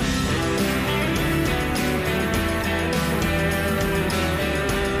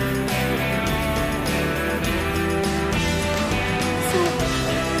 So,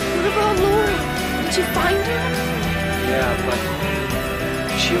 what about Laura? Did you find her? Yeah, but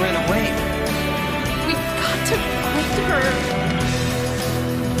she ran away. We got to find her.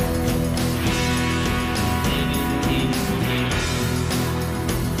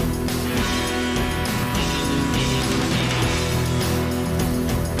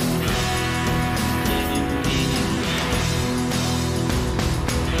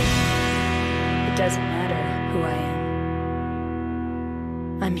 It doesn't matter who I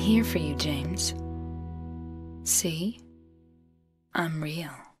am. I'm here for you, James. See? I'm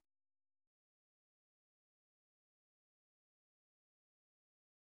real.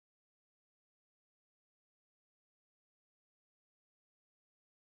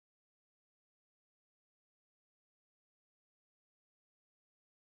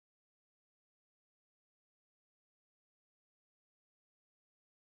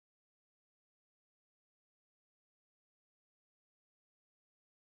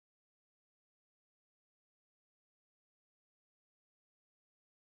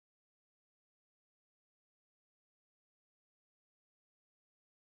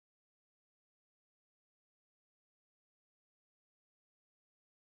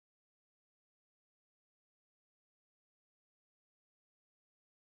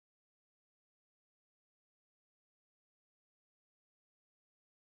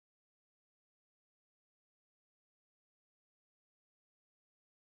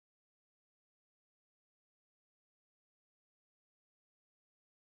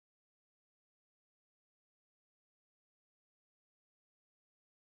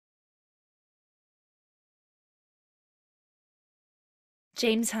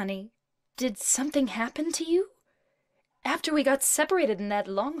 James, honey, did something happen to you? After we got separated in that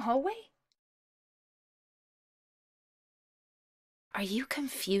long hallway? Are you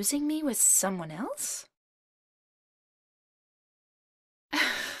confusing me with someone else?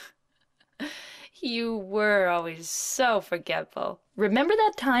 You were always so forgetful. Remember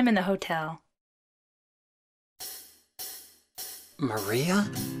that time in the hotel? Maria?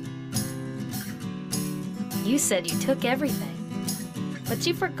 You said you took everything, but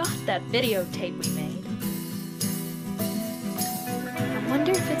you forgot that videotape we made. I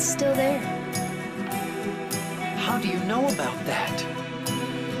wonder if it's still there. How do you know about that?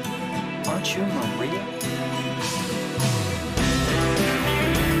 Aren't you Maria?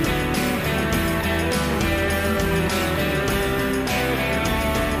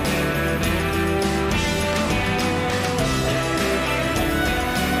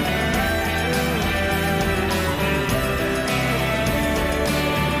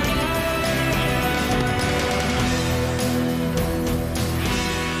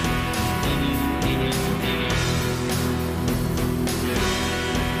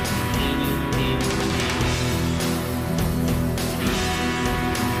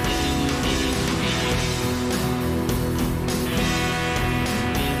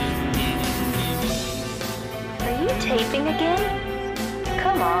 Taping again?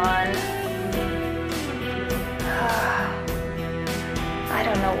 Come on. I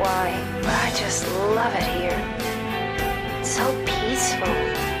don't know why, but I just love it here. It's so peaceful.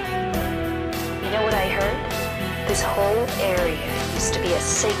 You know what I heard? This whole area used to be a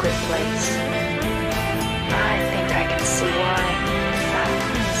sacred place. I think I can see why.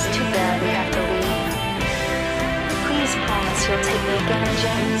 It's too bad we have to leave. Please promise you'll take me again,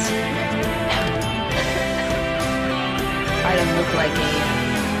 James. I don't look like a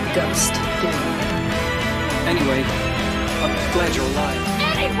ghost, do I? Anyway, I'm glad you're alive.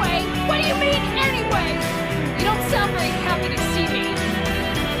 Anyway? What do you mean, anyway? You don't sound very happy to see me.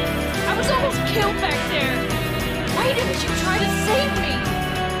 I was almost killed back there. Why didn't you try to save me?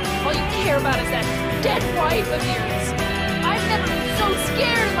 All you care about is that dead wife of yours. I've never been so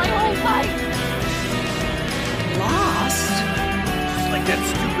scared in my whole life. Lost? Just like that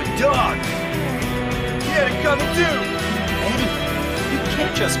stupid dog. He had it coming too. Eddie, you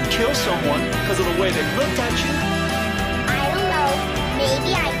can't just kill someone because of the way they looked at you. I don't know.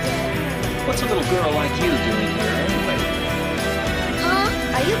 Maybe I did. What's a little girl like you doing here anyway? Huh?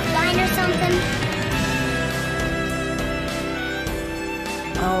 Are you blind or something?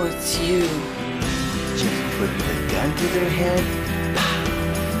 Oh, it's you. Just putting the gun to their head.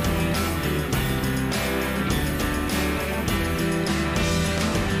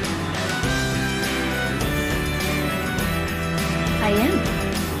 I am.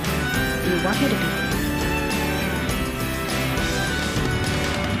 You want me to be.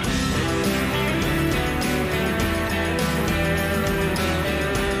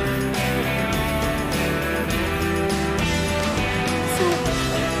 So,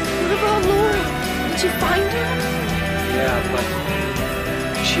 what about Laura? Did you find her? Yeah, but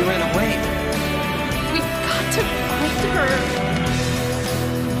she ran away. We've got to find her.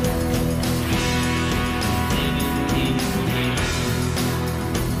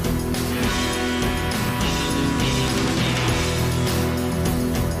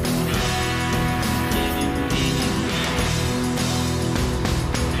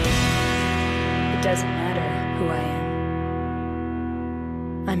 It doesn't matter who I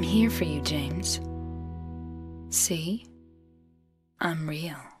am. I'm here for you, James. See? I'm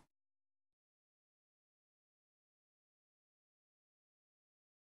real.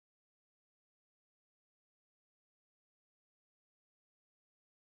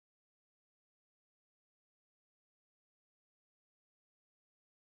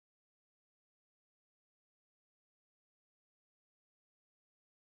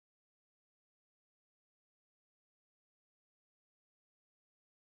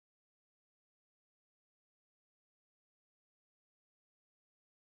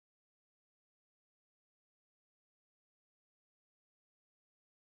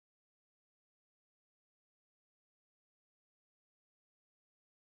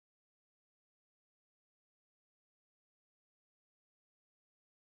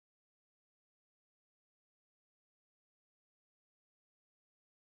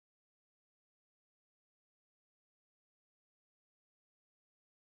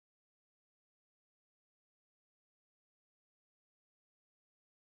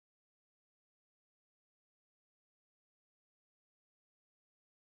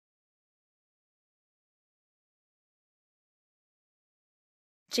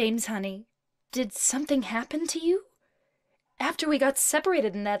 James, honey, did something happen to you? After we got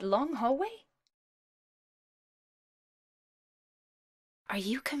separated in that long hallway? Are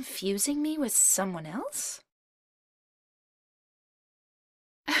you confusing me with someone else?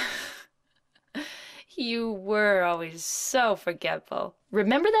 You were always so forgetful.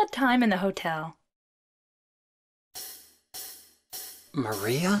 Remember that time in the hotel?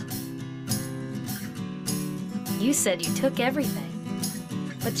 Maria? You said you took everything,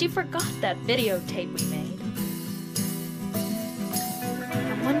 but you forgot that videotape we made.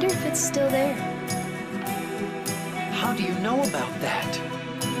 I wonder if it's still there. How do you know about that?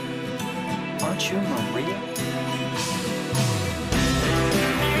 Aren't you Maria?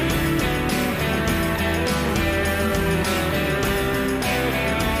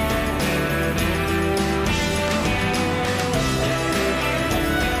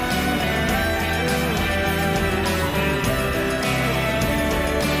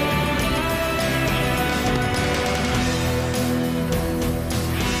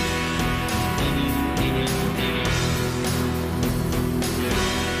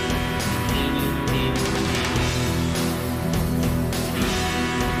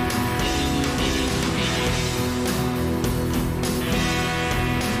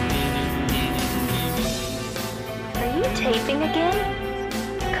 Taping again?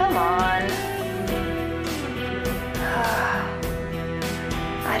 Come on.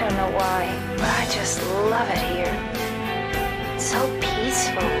 I don't know why, but I just love it here. It's so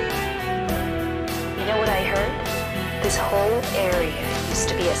peaceful. You know what I heard? This whole area used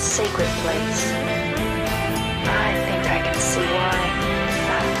to be a sacred place. I think I can see why.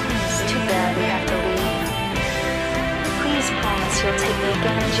 It's too bad we have to leave. Please promise you'll take me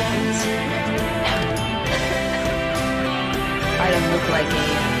again, James. I don't look like a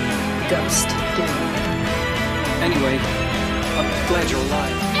ghost, do I? Anyway, I'm glad you're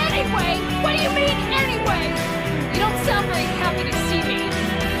alive. Anyway? What do you mean, anyway? You don't sound very happy to see me.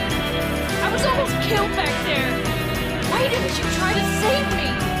 I was almost killed back there. Why didn't you try to save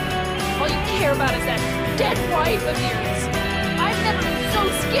me? All you care about is that dead wife of yours. I've never been so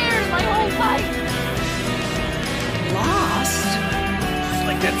scared in my whole life. Lost? Just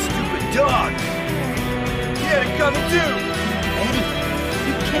like that stupid dog. He had it coming too. Eddie,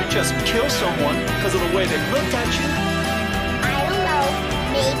 you can't just kill someone because of the way they looked at you. I don't know.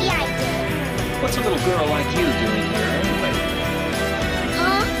 Maybe I did. What's a little girl like you doing here anyway?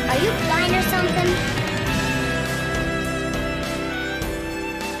 Huh? Are you blind or something?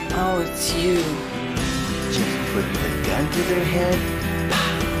 Oh, it's you. Just putting the gun to their head?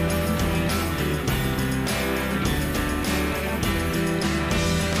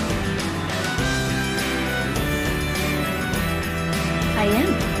 I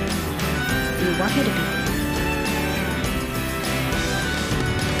am. You want me to be.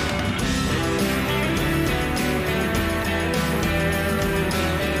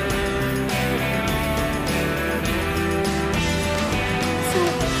 So,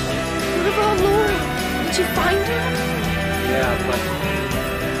 what about Laura? Did you find her? Yeah, but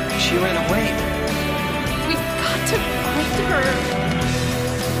she ran away. We've got to find her.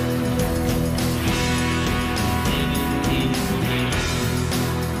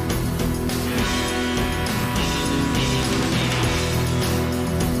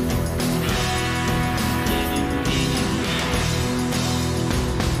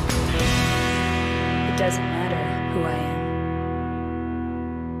 It doesn't matter who I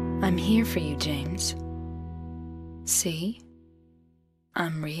am. I'm here for you, James. See?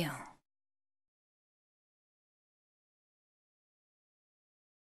 I'm real.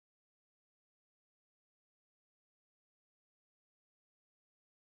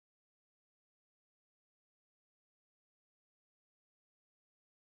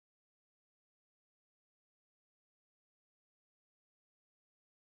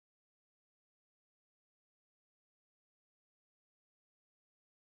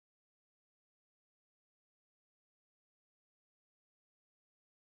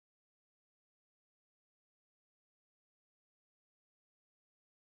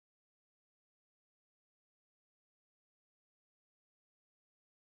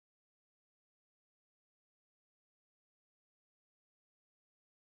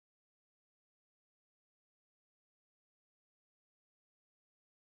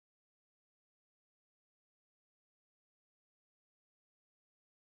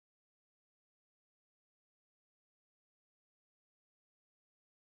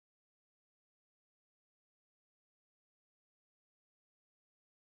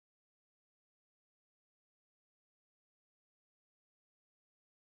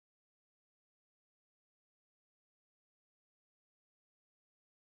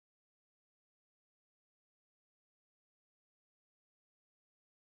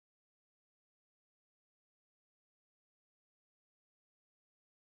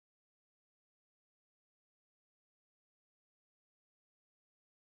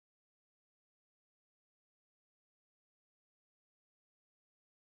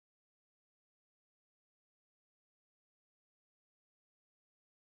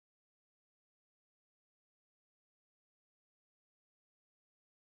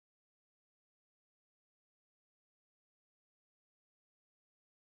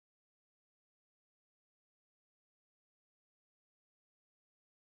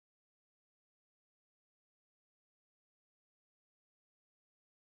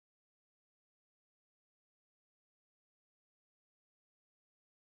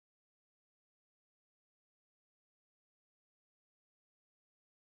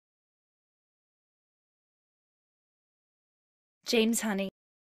 James, honey.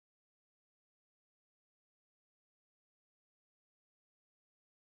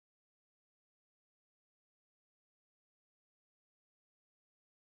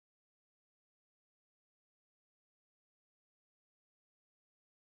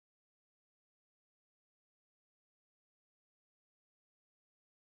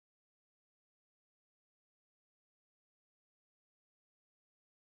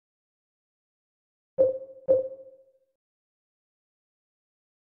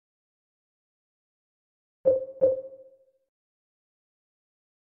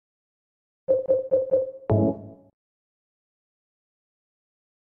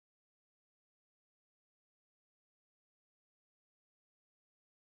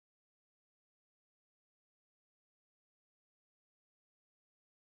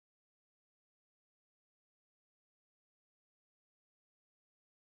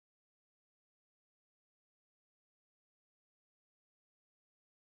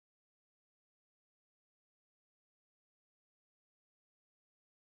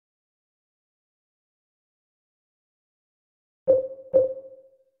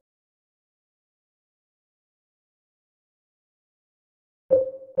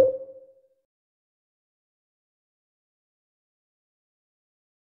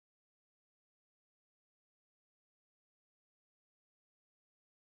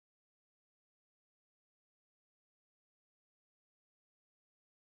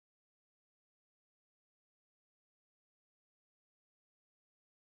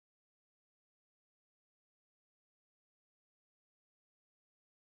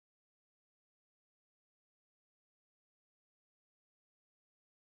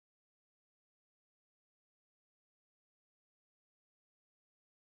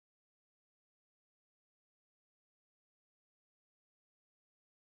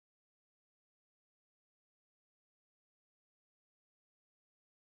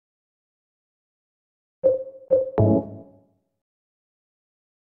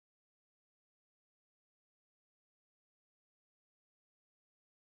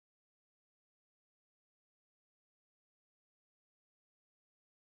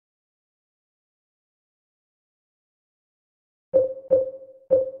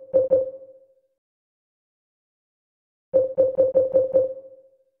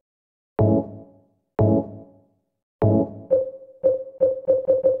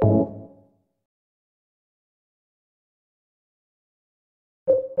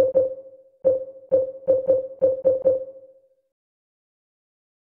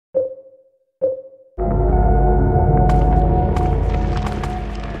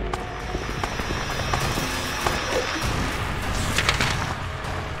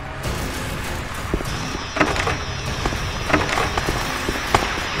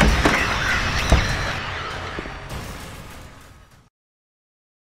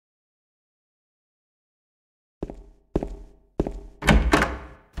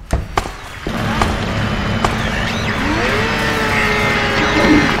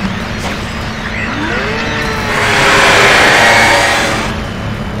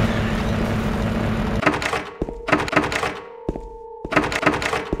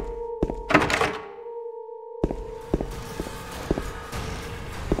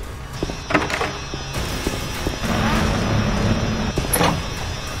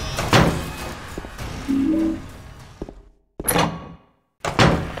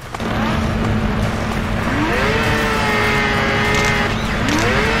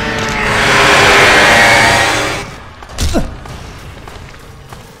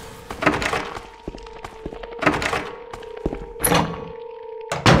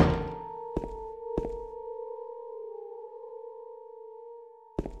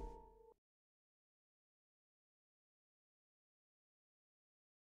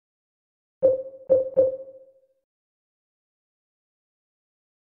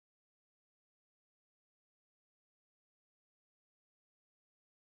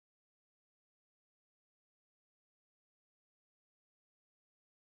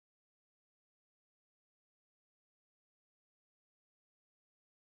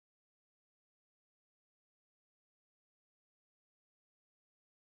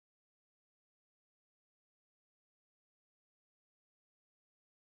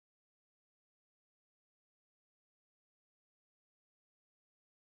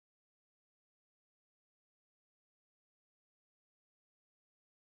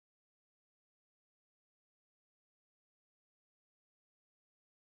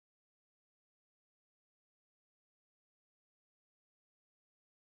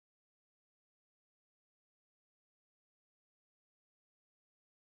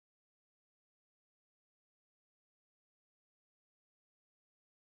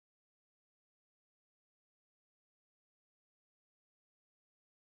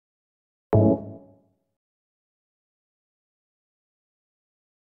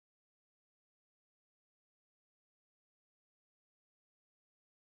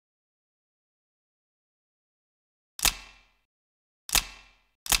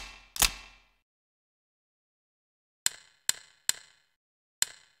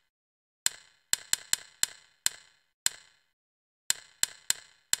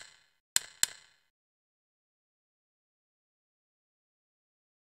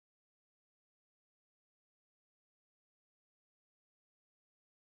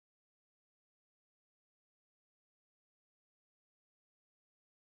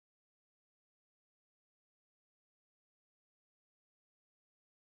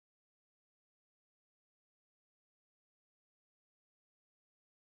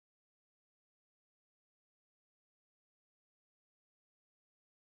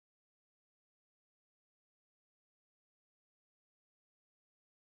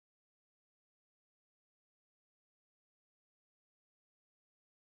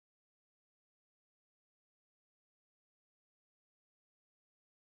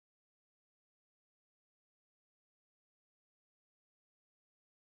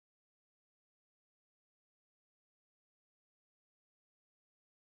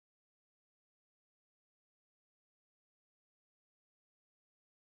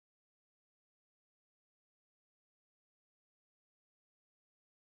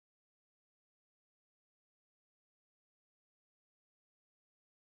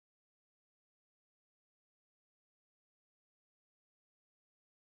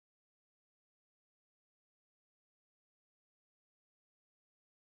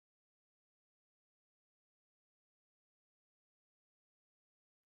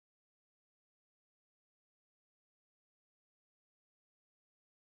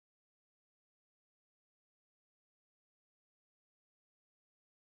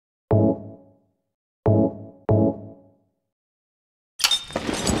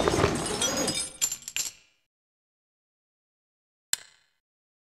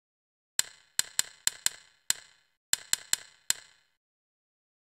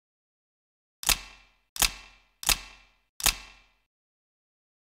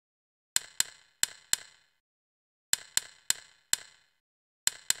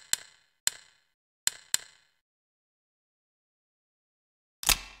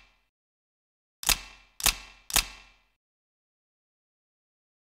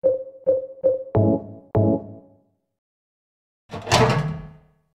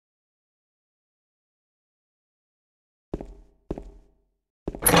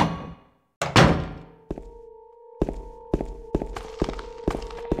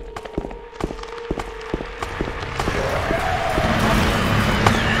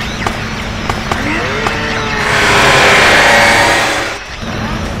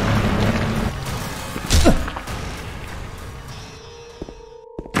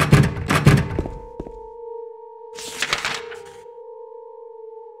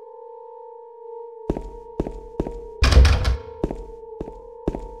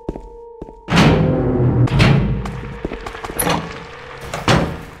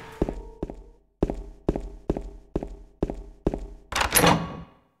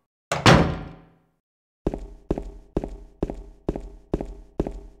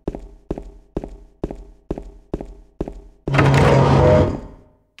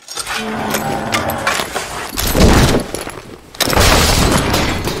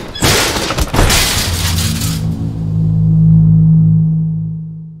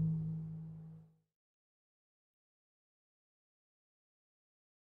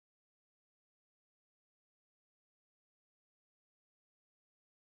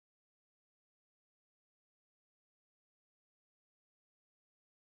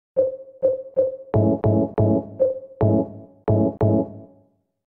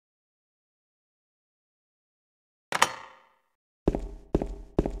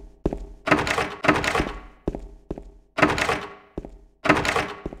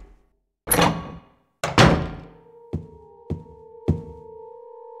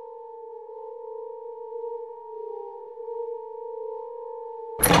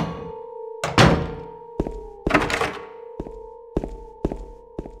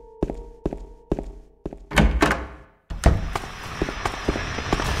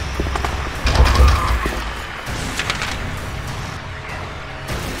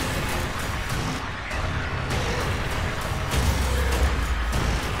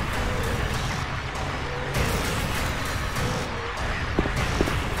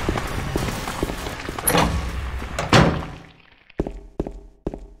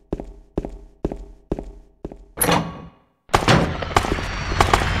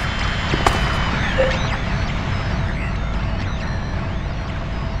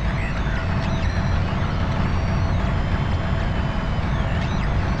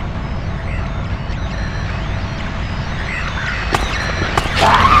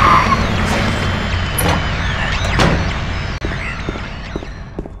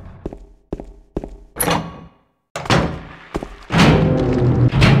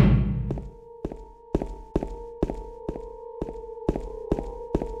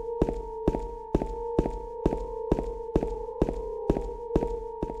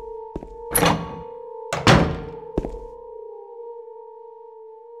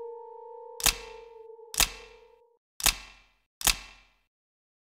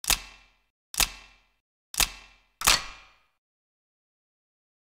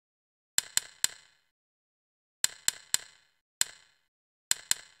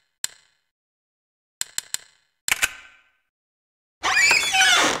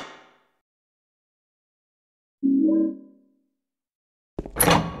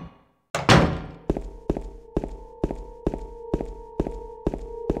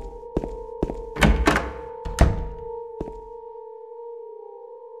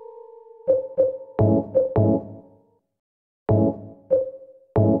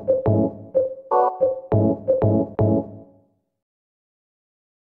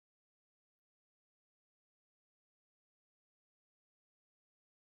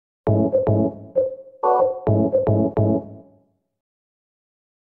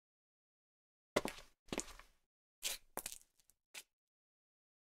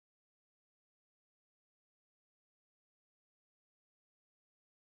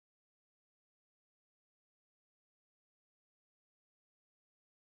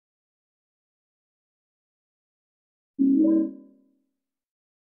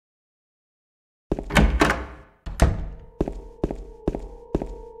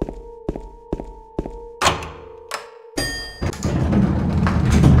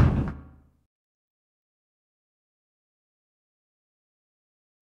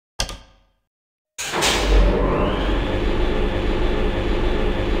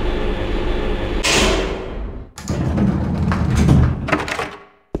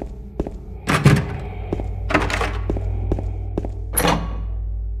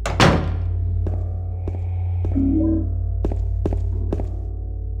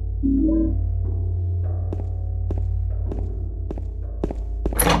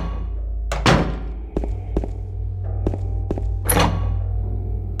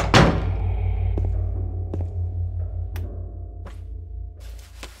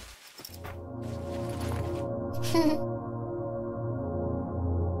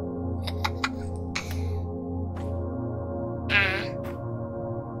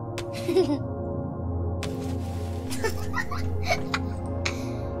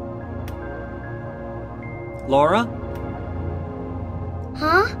 Laura?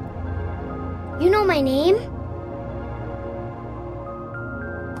 Huh? You know my name?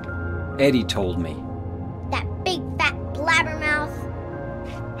 Eddie told me. That big fat blabbermouth.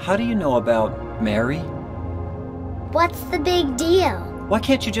 How do you know about Mary? What's the big deal? Why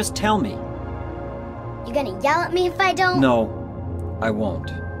can't you just tell me? You gonna yell at me if I don't? No, I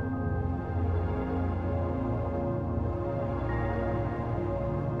won't.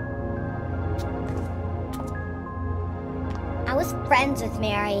 I was friends with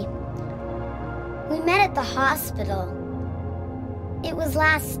Mary. We met at the hospital. It was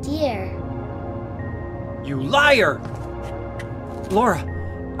last year. You liar! Laura,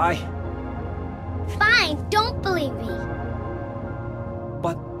 Fine, don't believe me.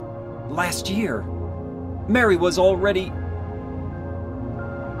 But last year, Mary was already...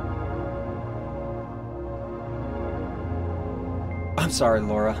 I'm sorry,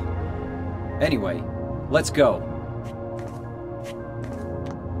 Laura. Anyway, let's go.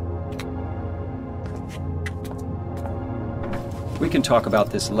 We can talk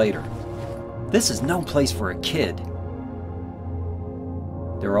about this later. This is no place for a kid.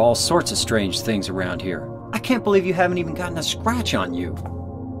 There are all sorts of strange things around here. I can't believe you haven't even gotten a scratch on you.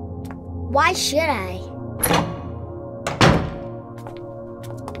 Why should I?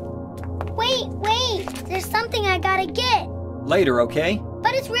 Wait! There's something I gotta get. Later, okay?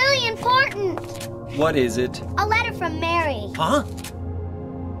 But it's really important. What is it? A letter from Mary. Huh?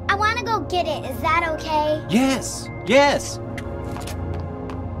 I wanna go get it. Is that okay? Yes!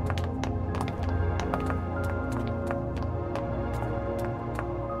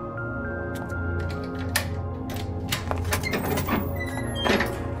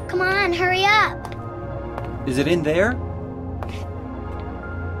 Come on, hurry up. Is it in there?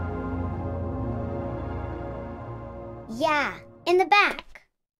 Yeah, in the back.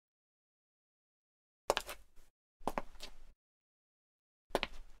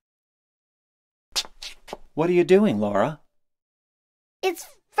 What are you doing, Laura? It's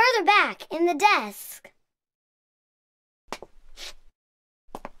further back, in the desk.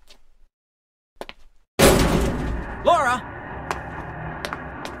 Laura!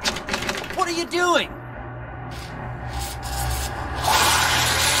 What are you doing?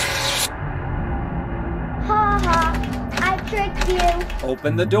 Ha ha, I tricked you.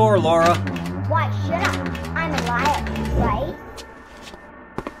 Open the door, Laura. Why should I? I'm a liar, right?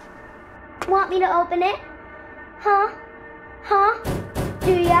 Want me to open it? Huh?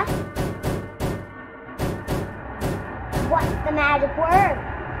 Do ya? What's the magic word?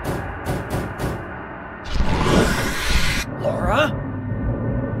 Laura?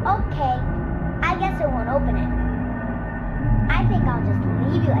 Okay, I guess it won't open it. I think I'll just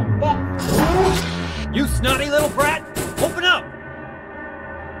leave you like this. You snotty little brat! Open up!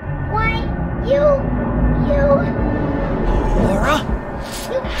 Why, you... Laura?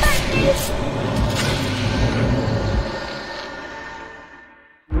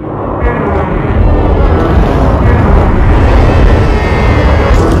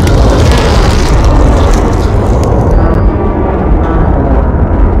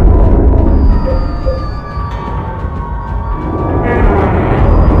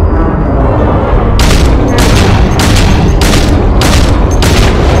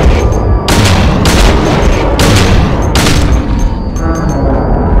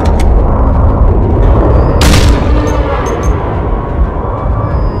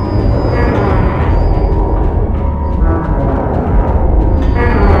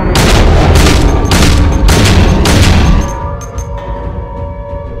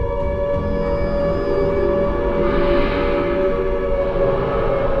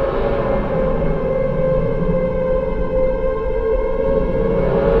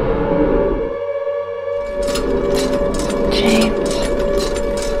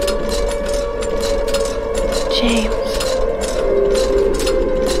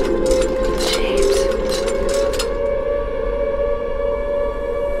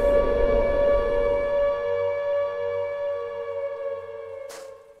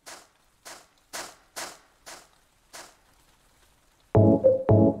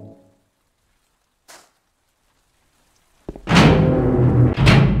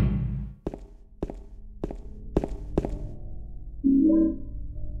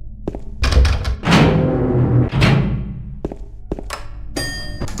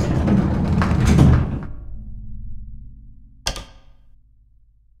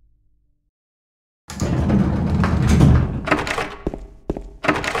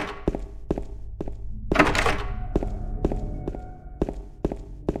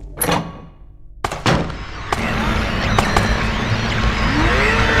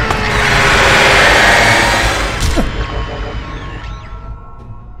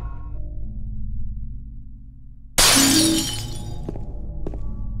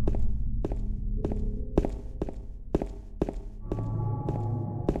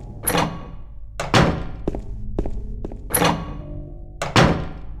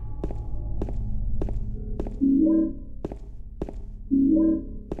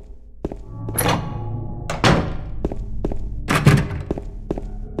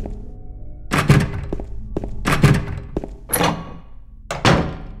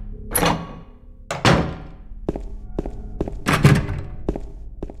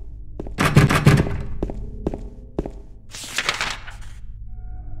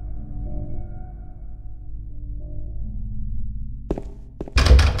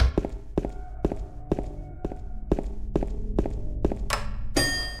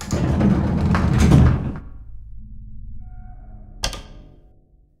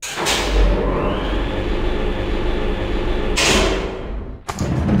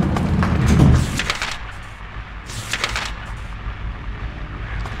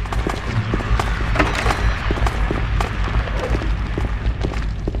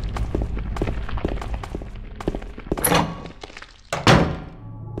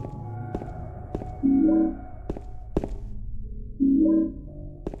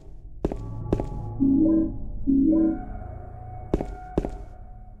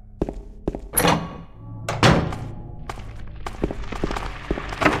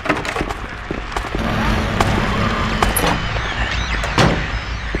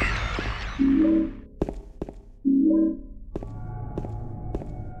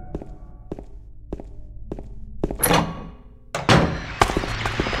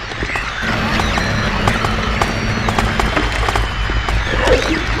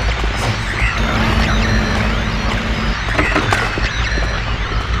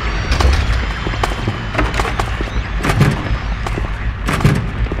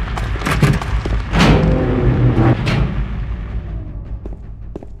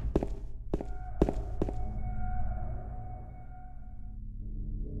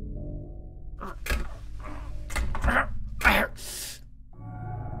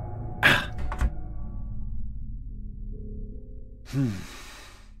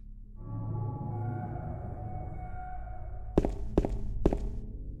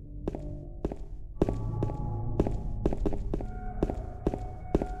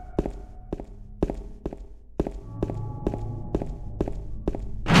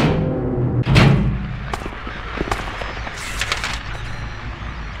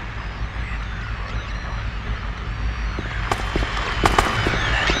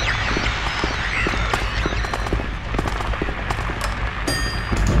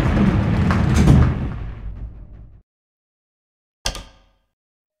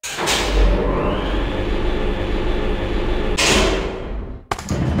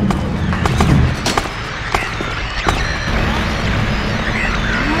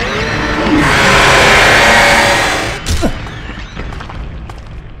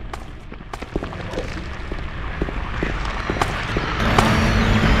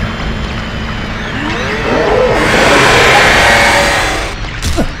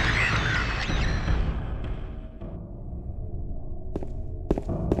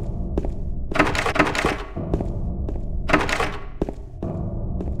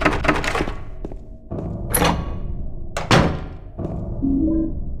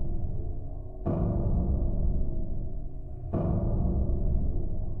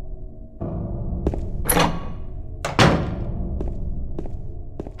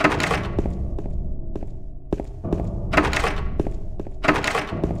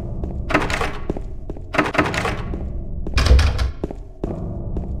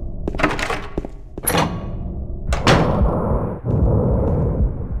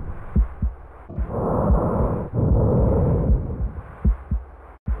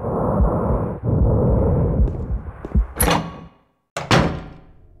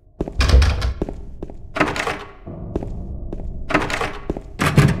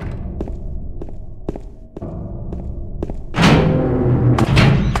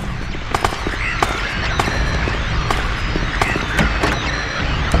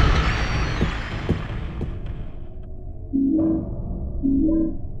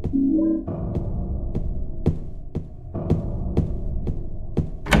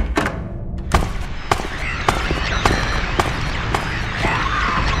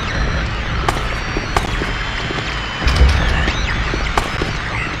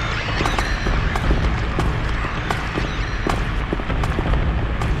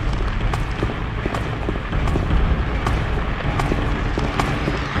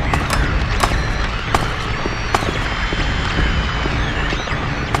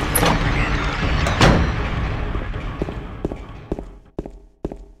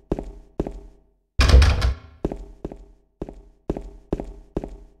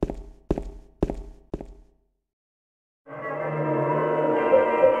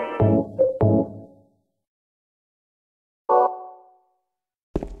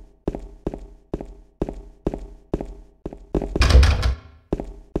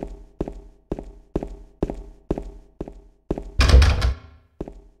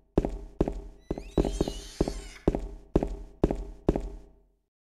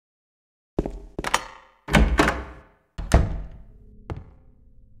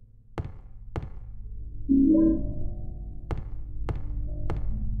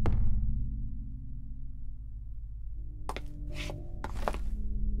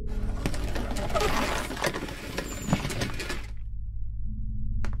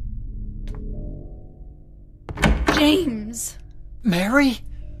 James! Mary?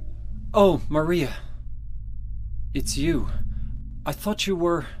 Oh, Maria. It's you. I thought you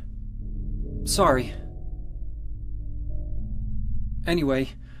were... Sorry. Anyway,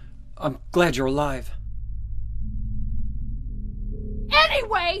 I'm glad you're alive.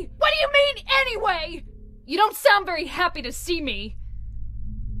 Anyway? What do you mean, anyway? You don't sound very happy to see me.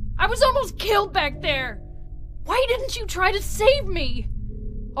 I was almost killed back there. Why didn't you try to save me?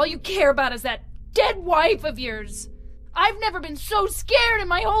 All you care about is that dead wife of yours. I've never been so scared in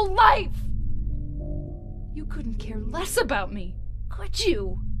my whole life. You couldn't care less about me, could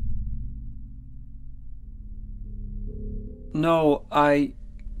you? No, I Then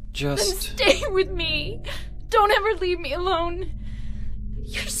just... stay with me. Don't ever leave me alone.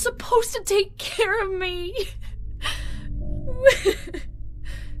 You're supposed to take care of me.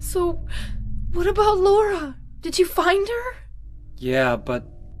 So, what about Laura? Did you find her? Yeah, but...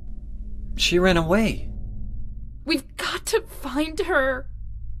 she ran away. We've got to find her.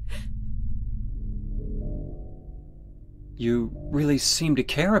 You really seem to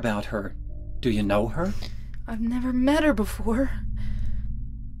care about her. Do you know her? I've never met her before.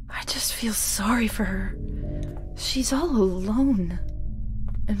 I just feel sorry for her. She's all alone.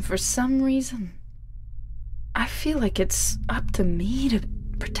 And for some reason, I feel like it's up to me to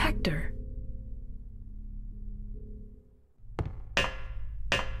protect her.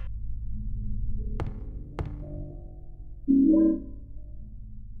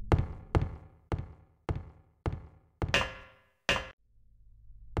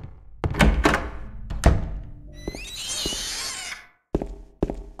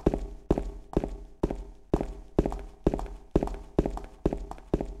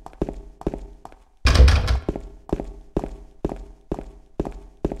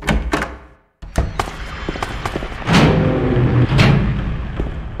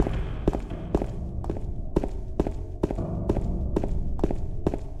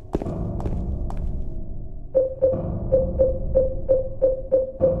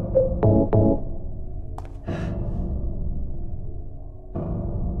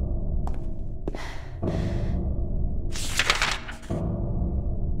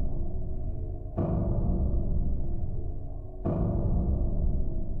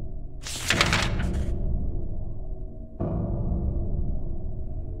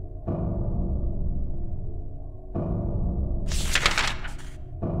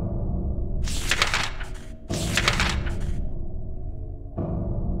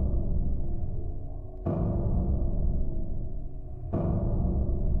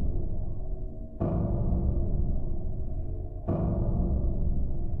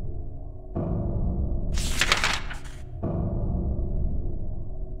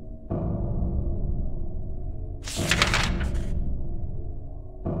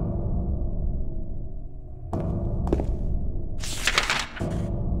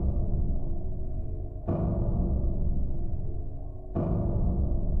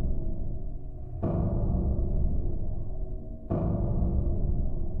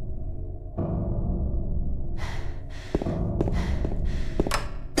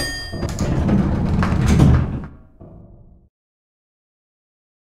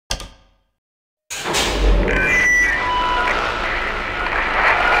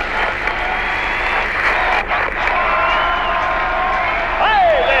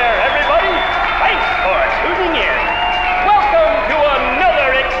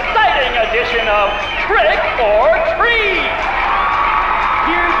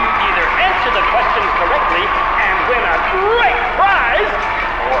 choice,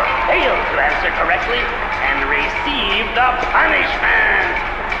 or fail to answer correctly and receive the punishment.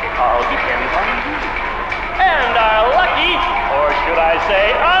 It all depends on you. And our lucky, or should I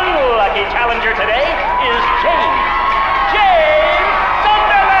say unlucky challenger today is James. James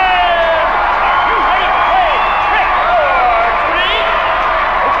Sunderland! Are you ready to play trick or treat?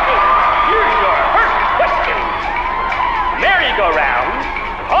 Okay, here's your first question. Merry-go-round,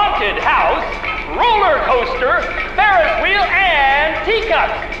 haunted house, roller coaster, Ferris wheel, and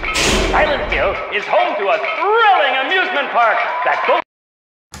teacups. Silent Hill is home to a thrilling amusement park that goes...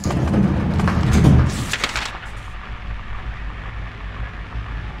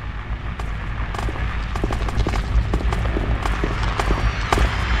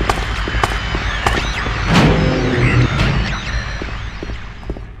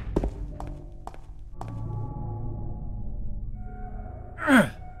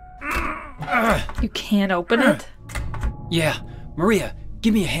 You can't open it? Yeah, Maria,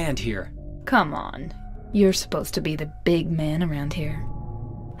 give me a hand here. Come on. You're supposed to be the big man around here.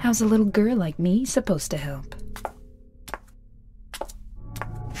 How's a little girl like me supposed to help?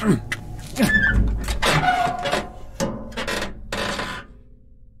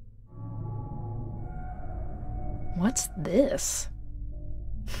 What's this?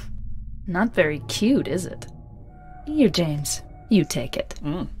 Not very cute, is it? Here, James. You take it.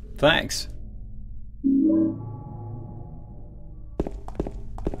 Thanks.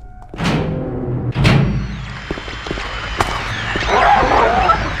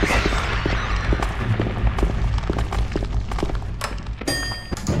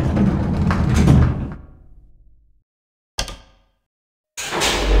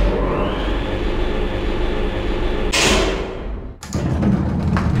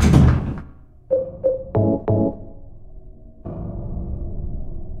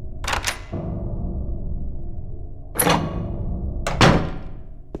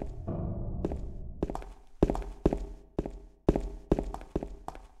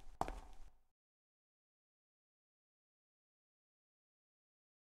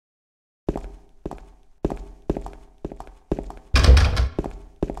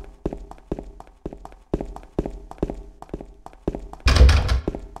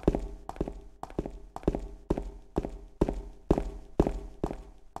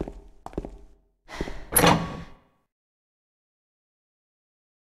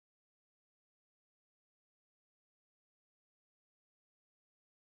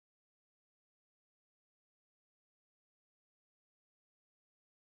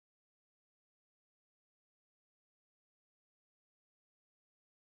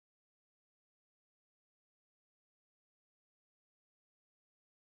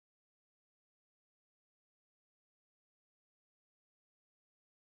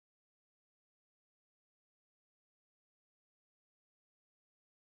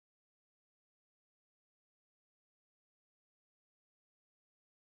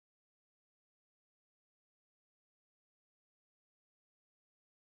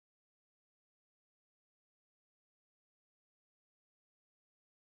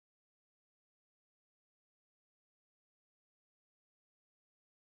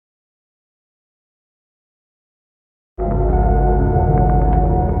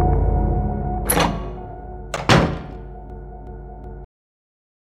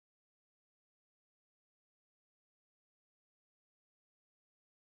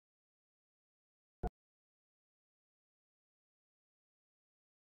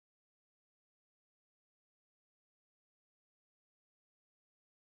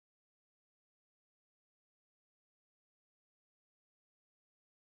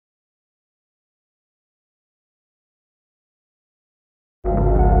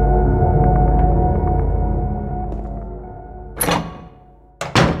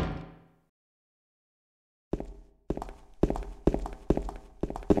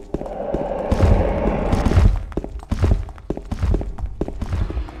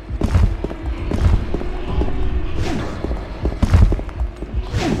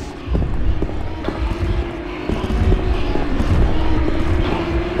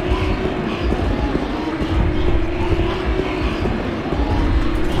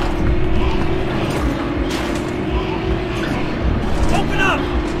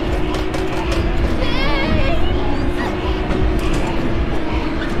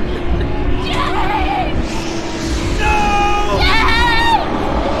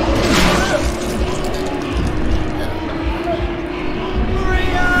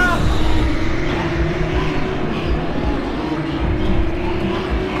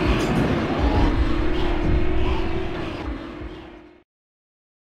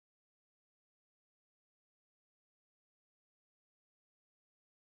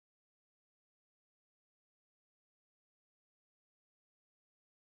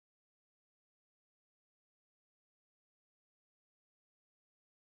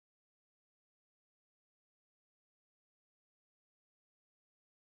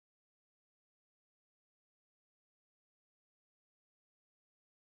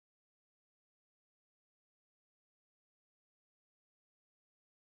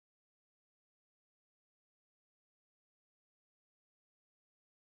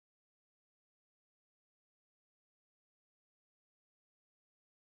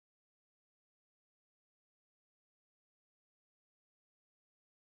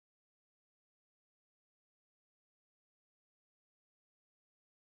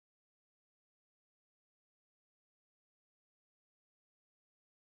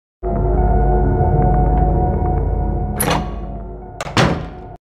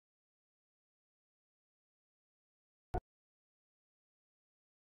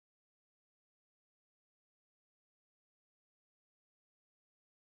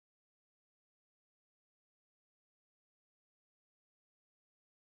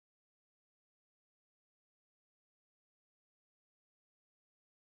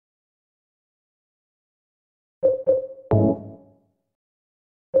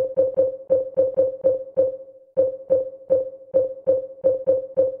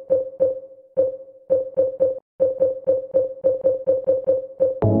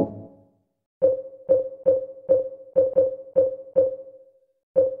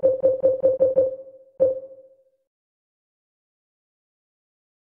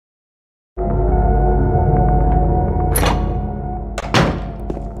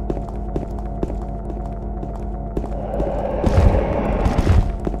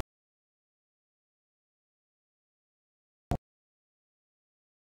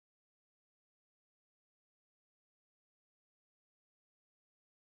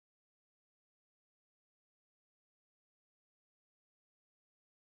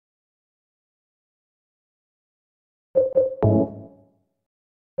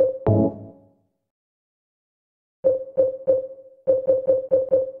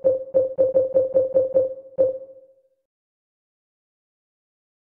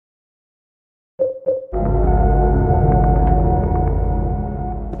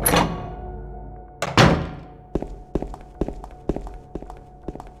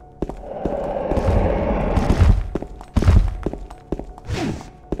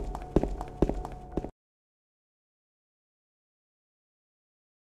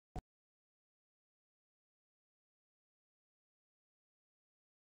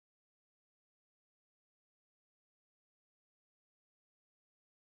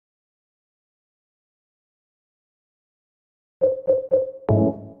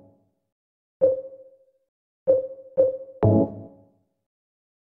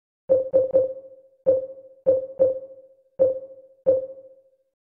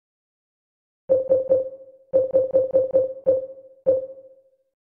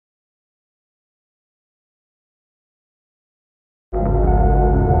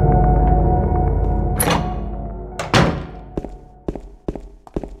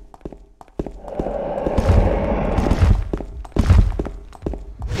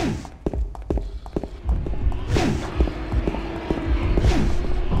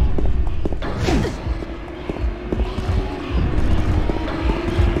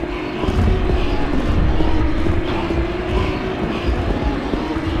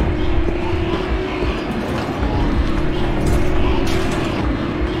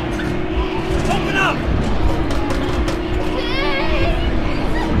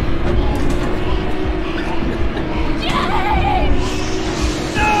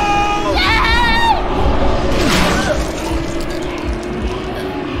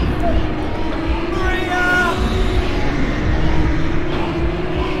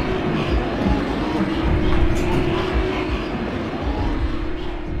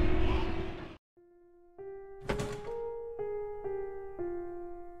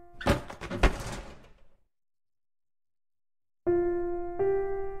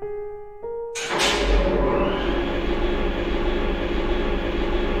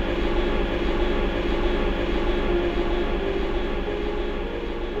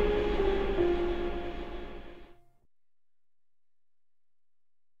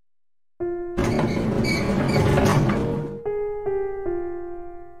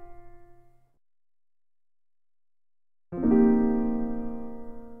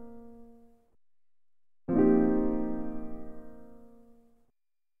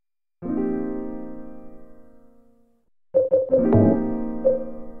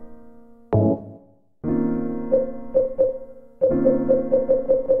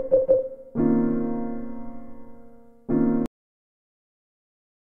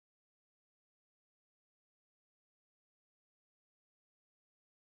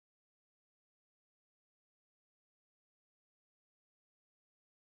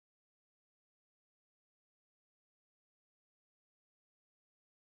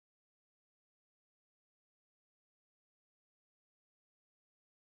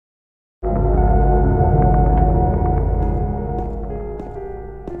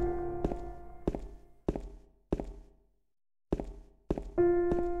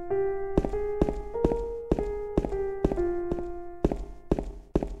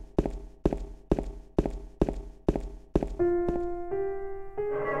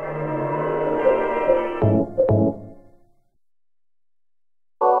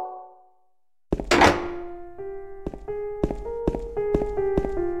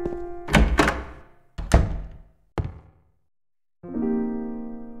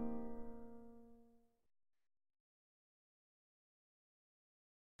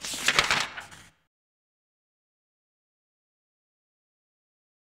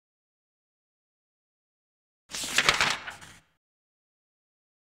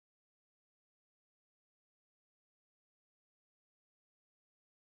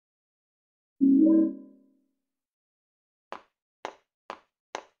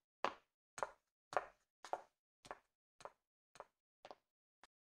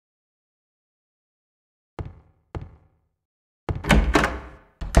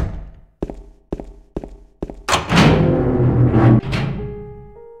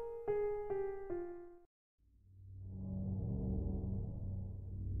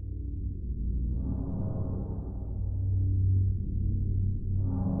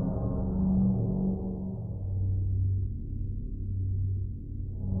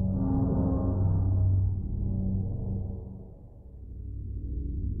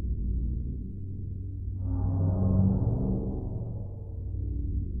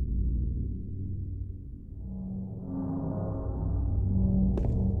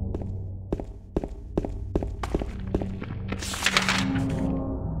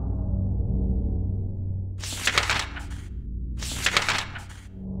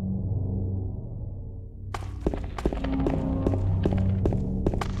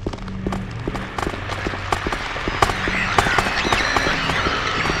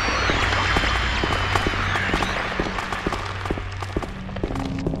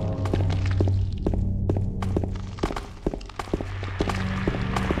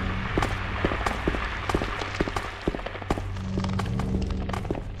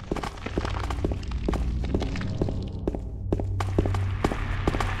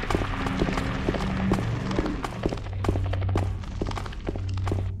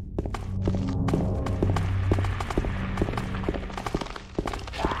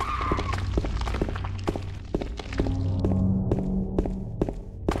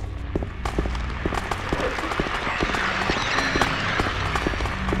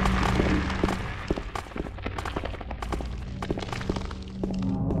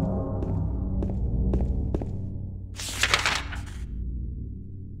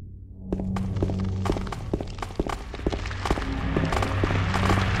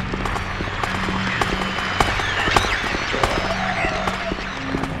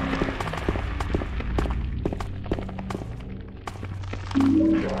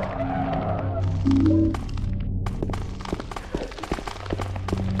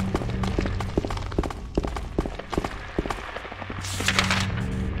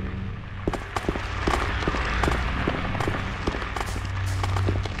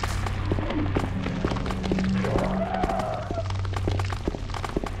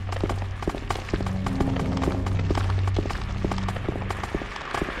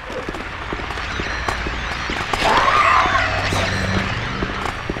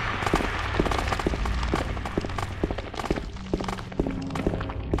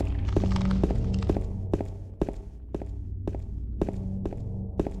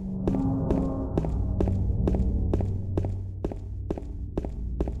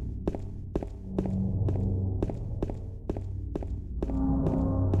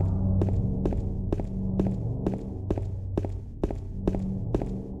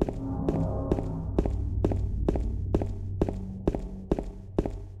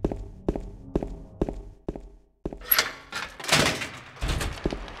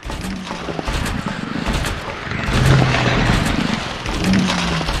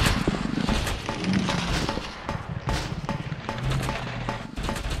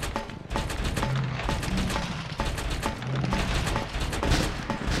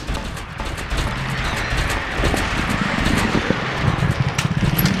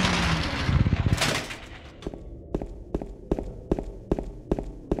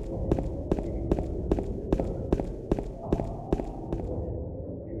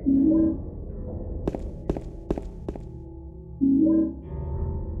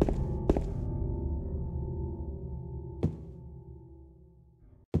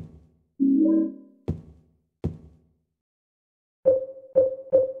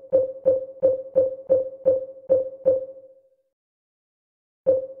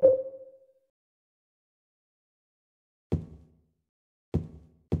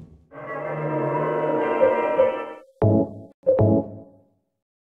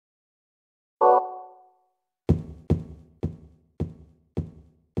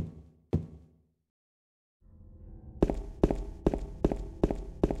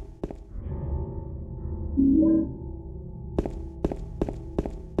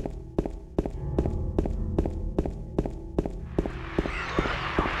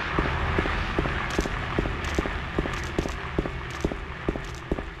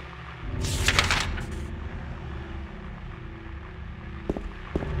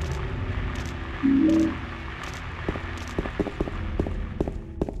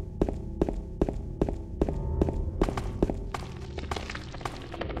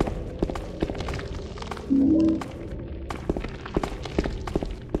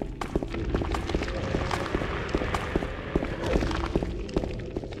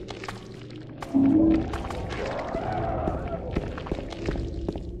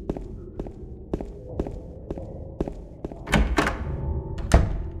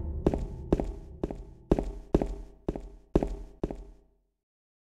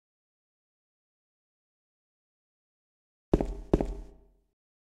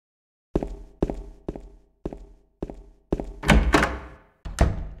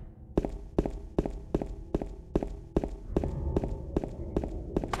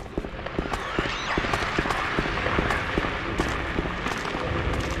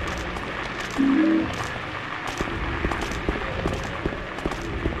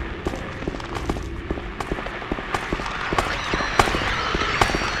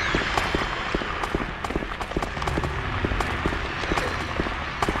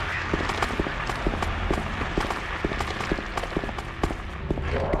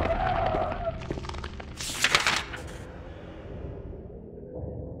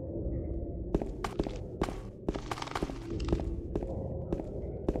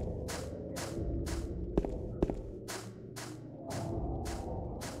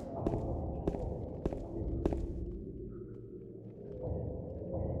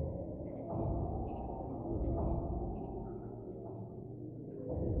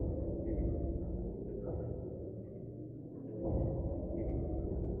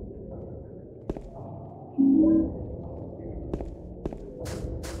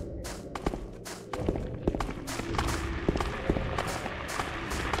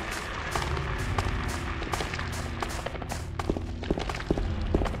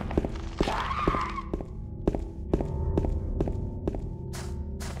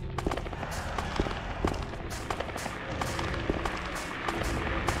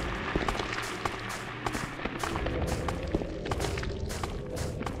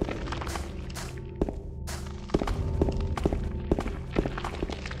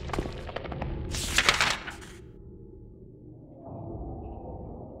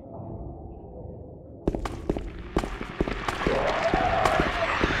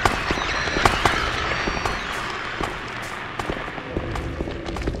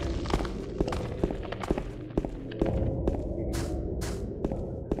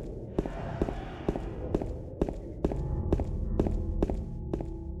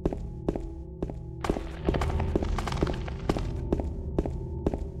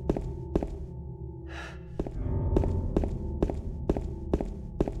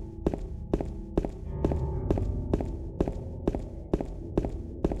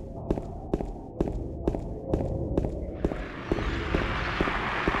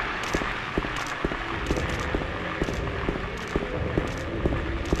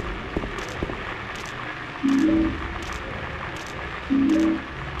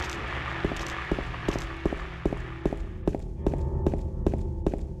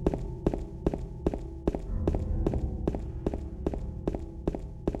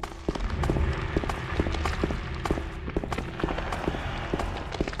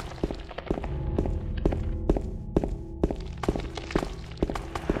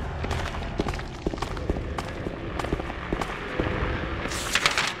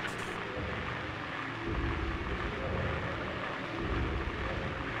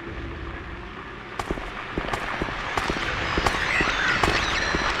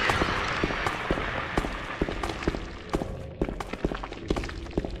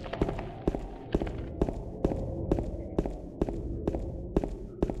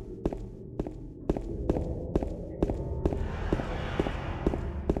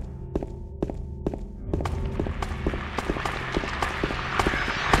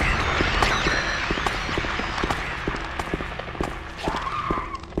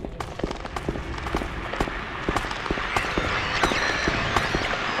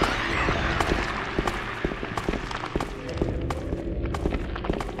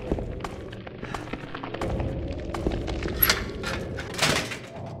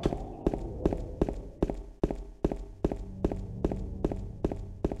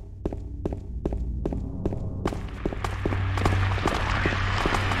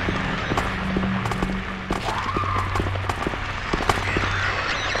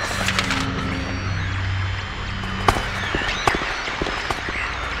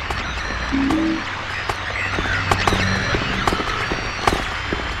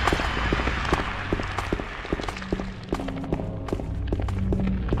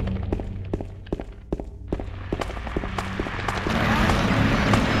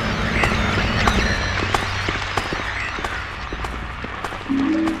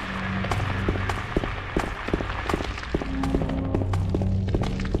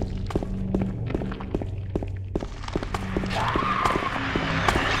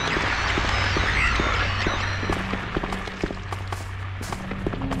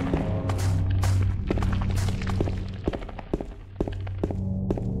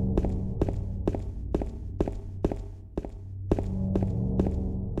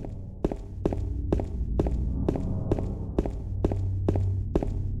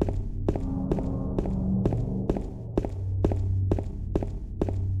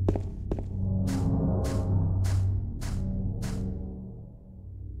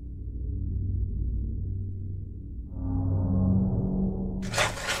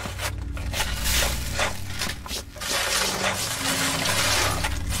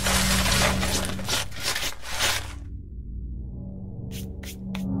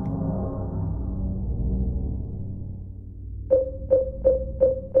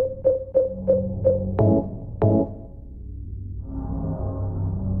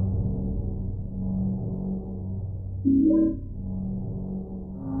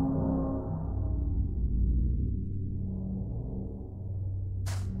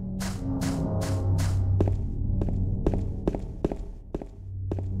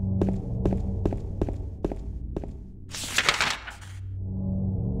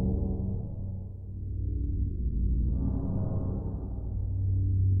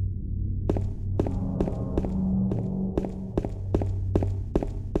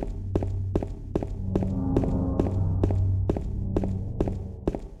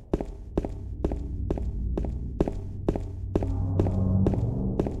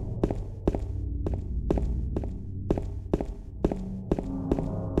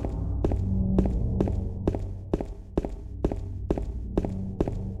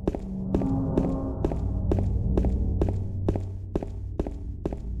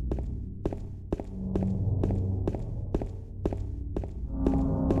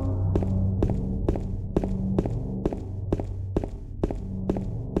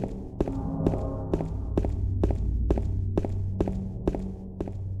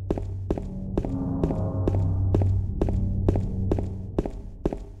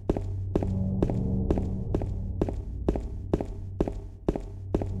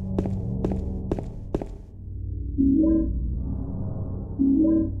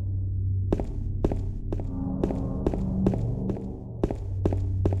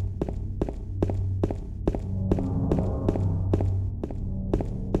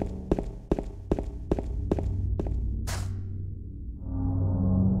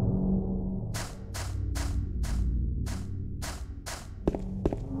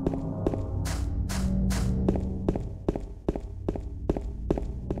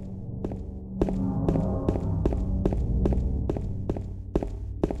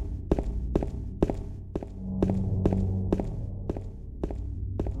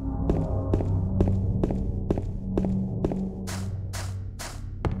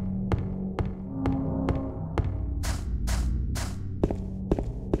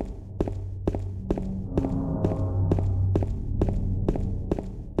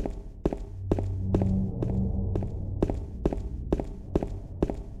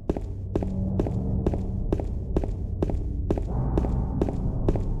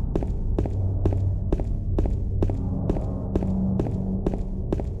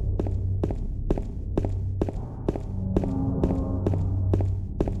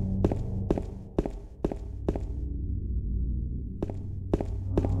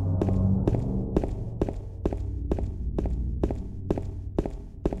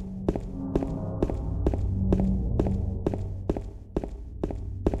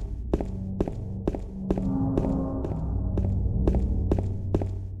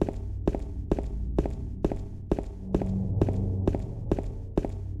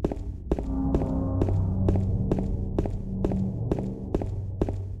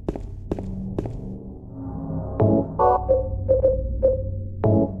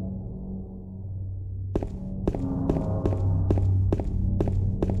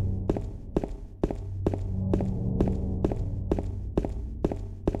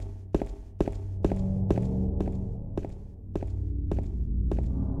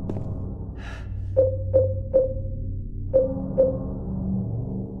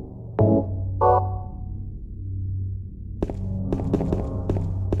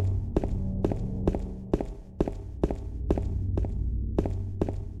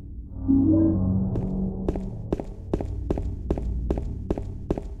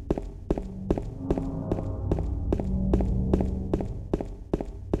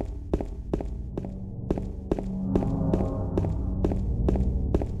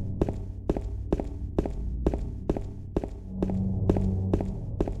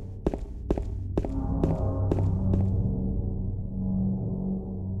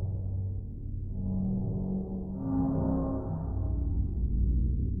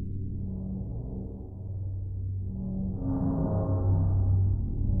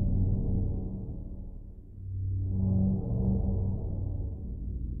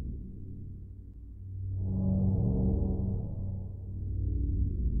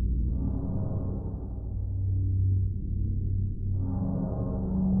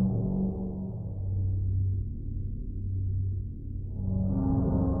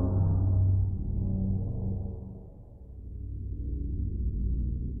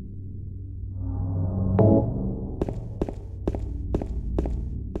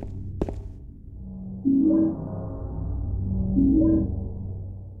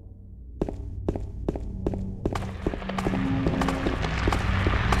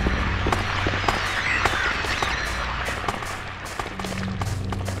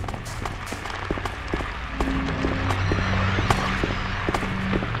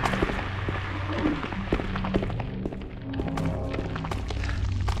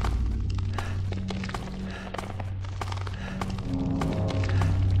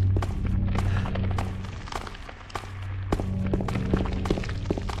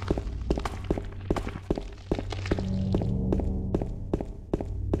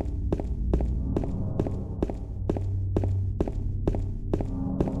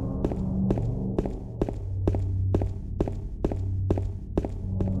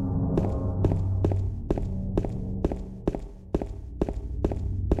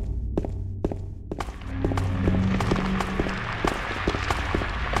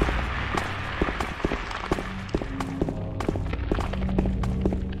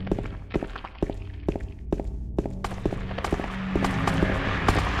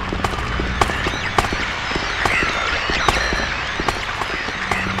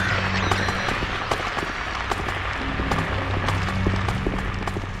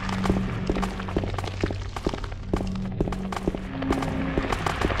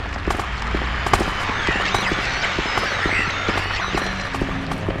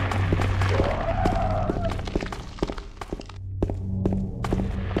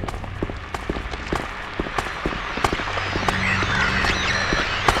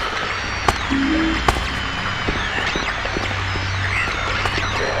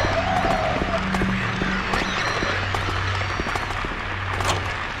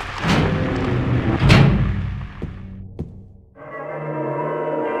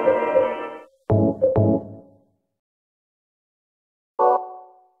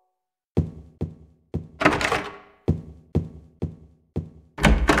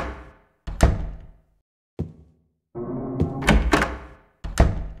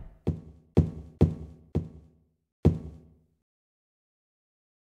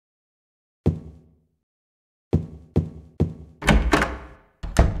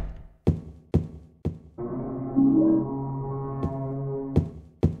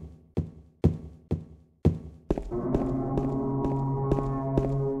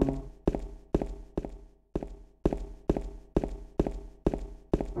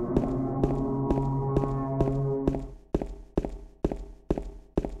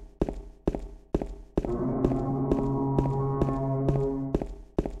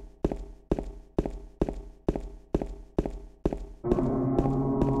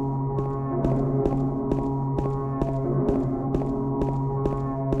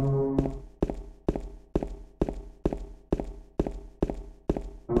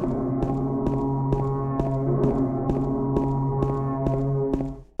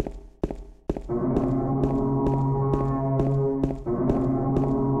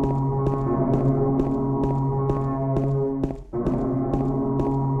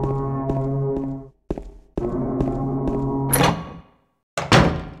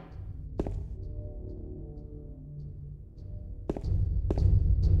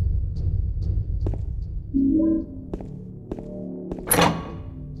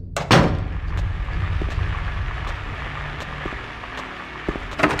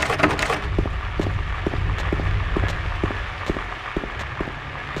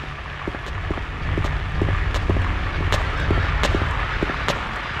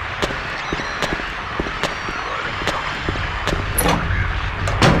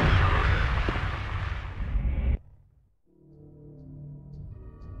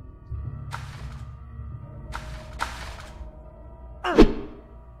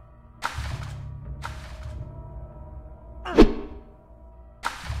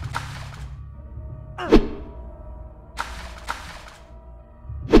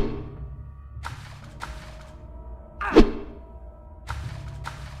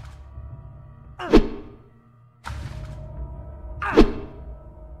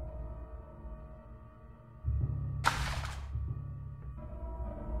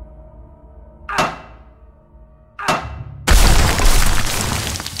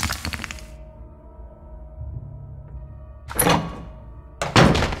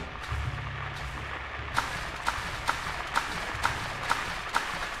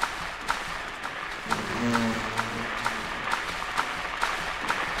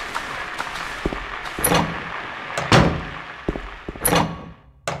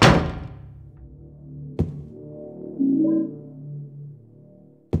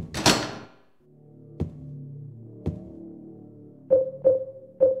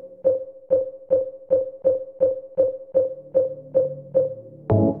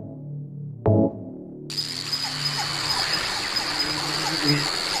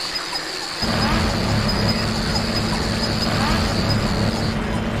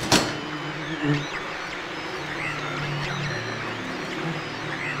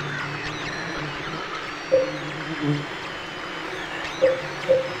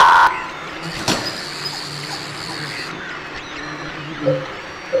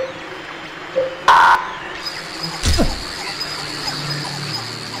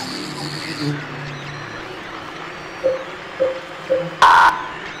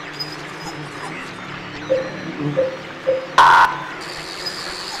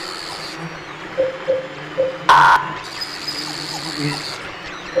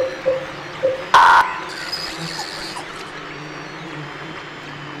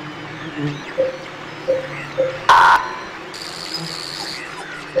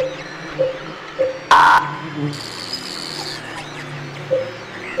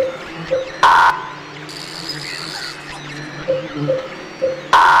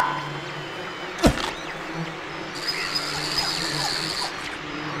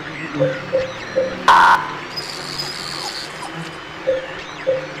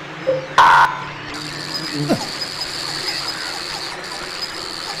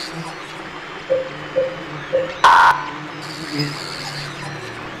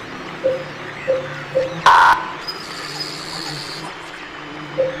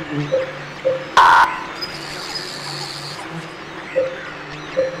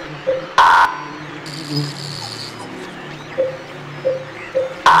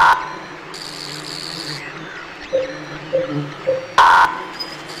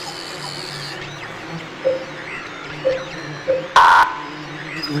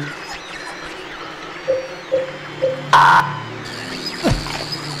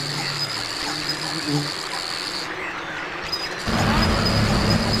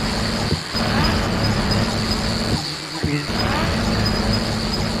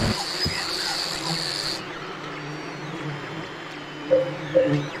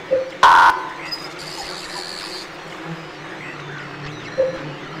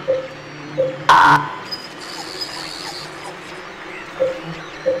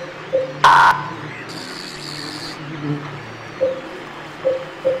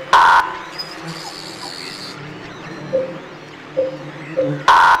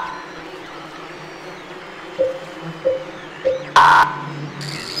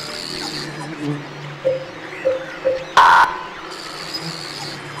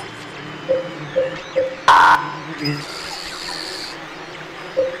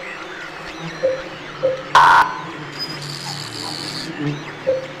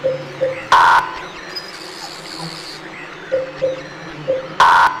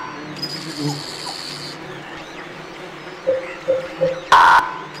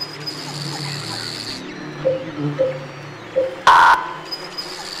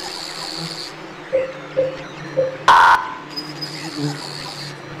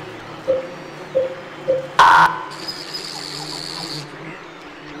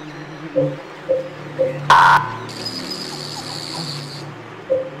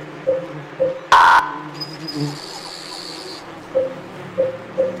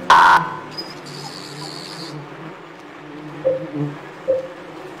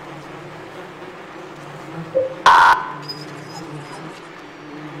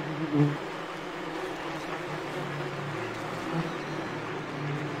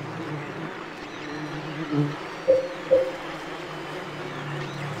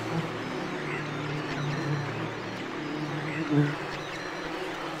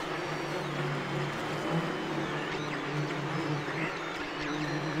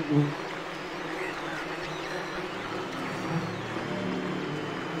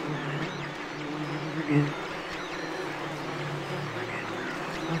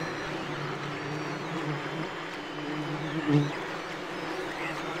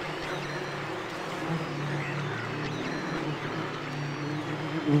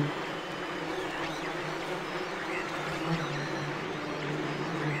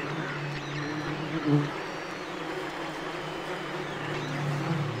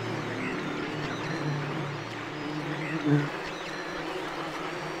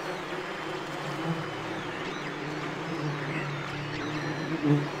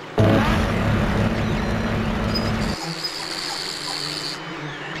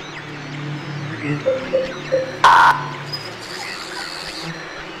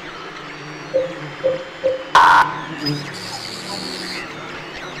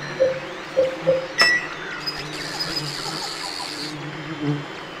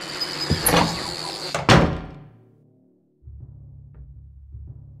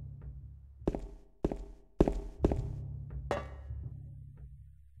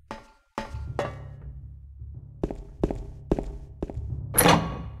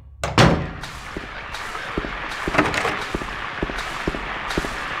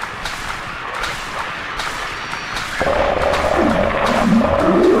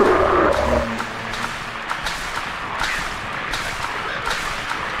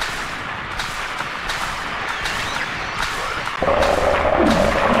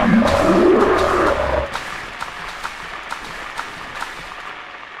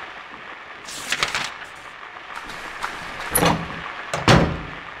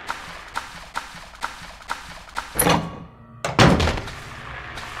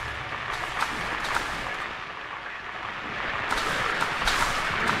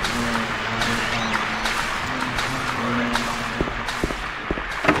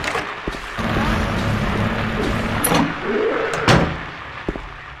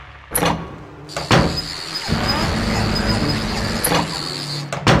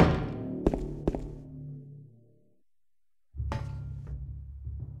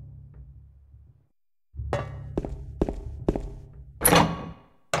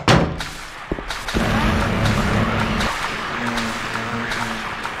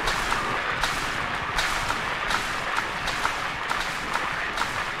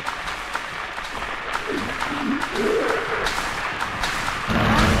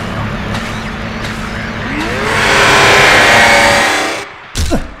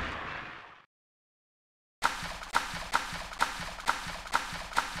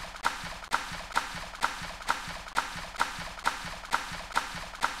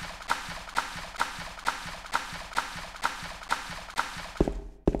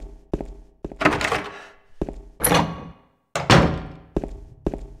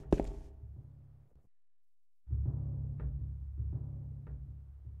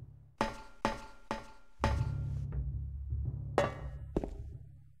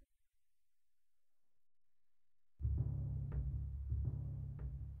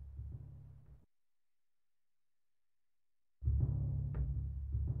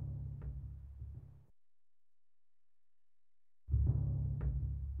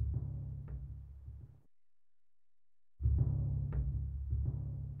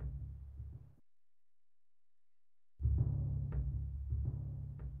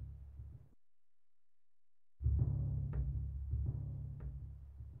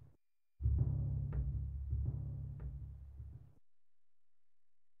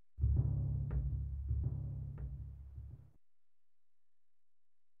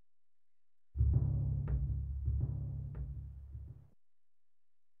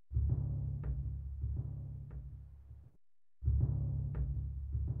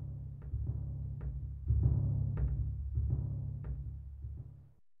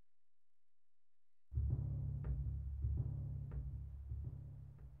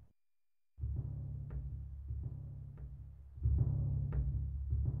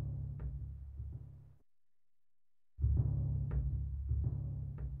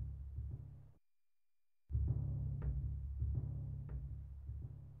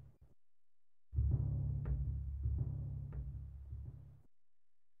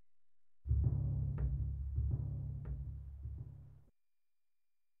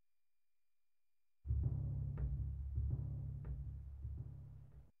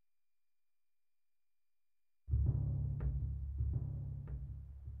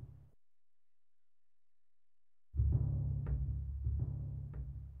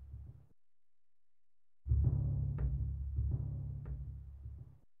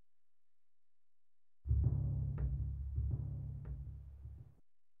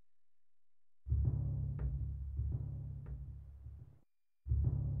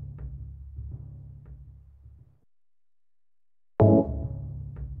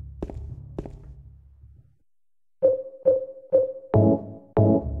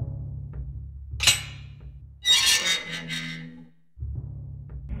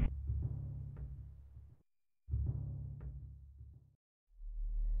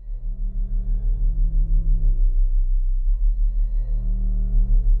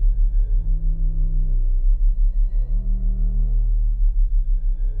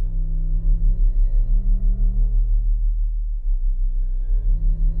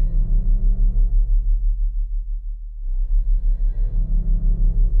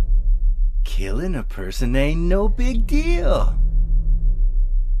 person ain't no big deal.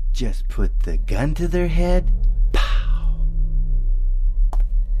 Just put the gun to their head. Pow!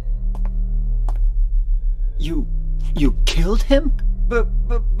 You killed him? But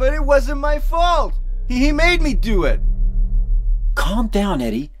it wasn't my fault. He made me do it. Calm down,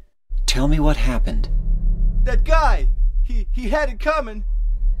 Eddie. Tell me what happened. That guy, he had it coming.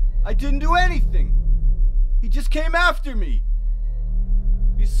 I didn't do anything. He just came after me.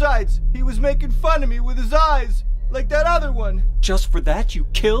 Besides, he was making fun of me with his eyes, like that other one. Just for that, you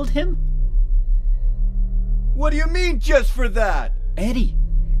killed him? What do you mean, just for that? Eddie,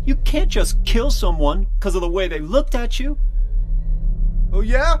 you can't just kill someone because of the way they looked at you. Oh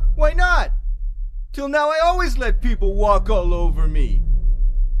yeah? Why not? Till now I always let people walk all over me.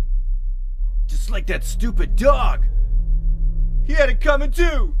 Just like that stupid dog. He had it coming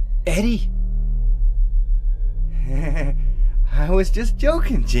too. Eddie? I was just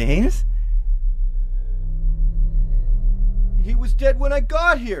joking, James. He was dead when I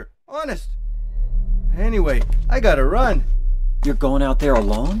got here, honest. Anyway, I gotta run. You're going out there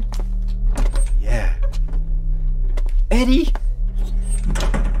alone? Yeah. Eddie?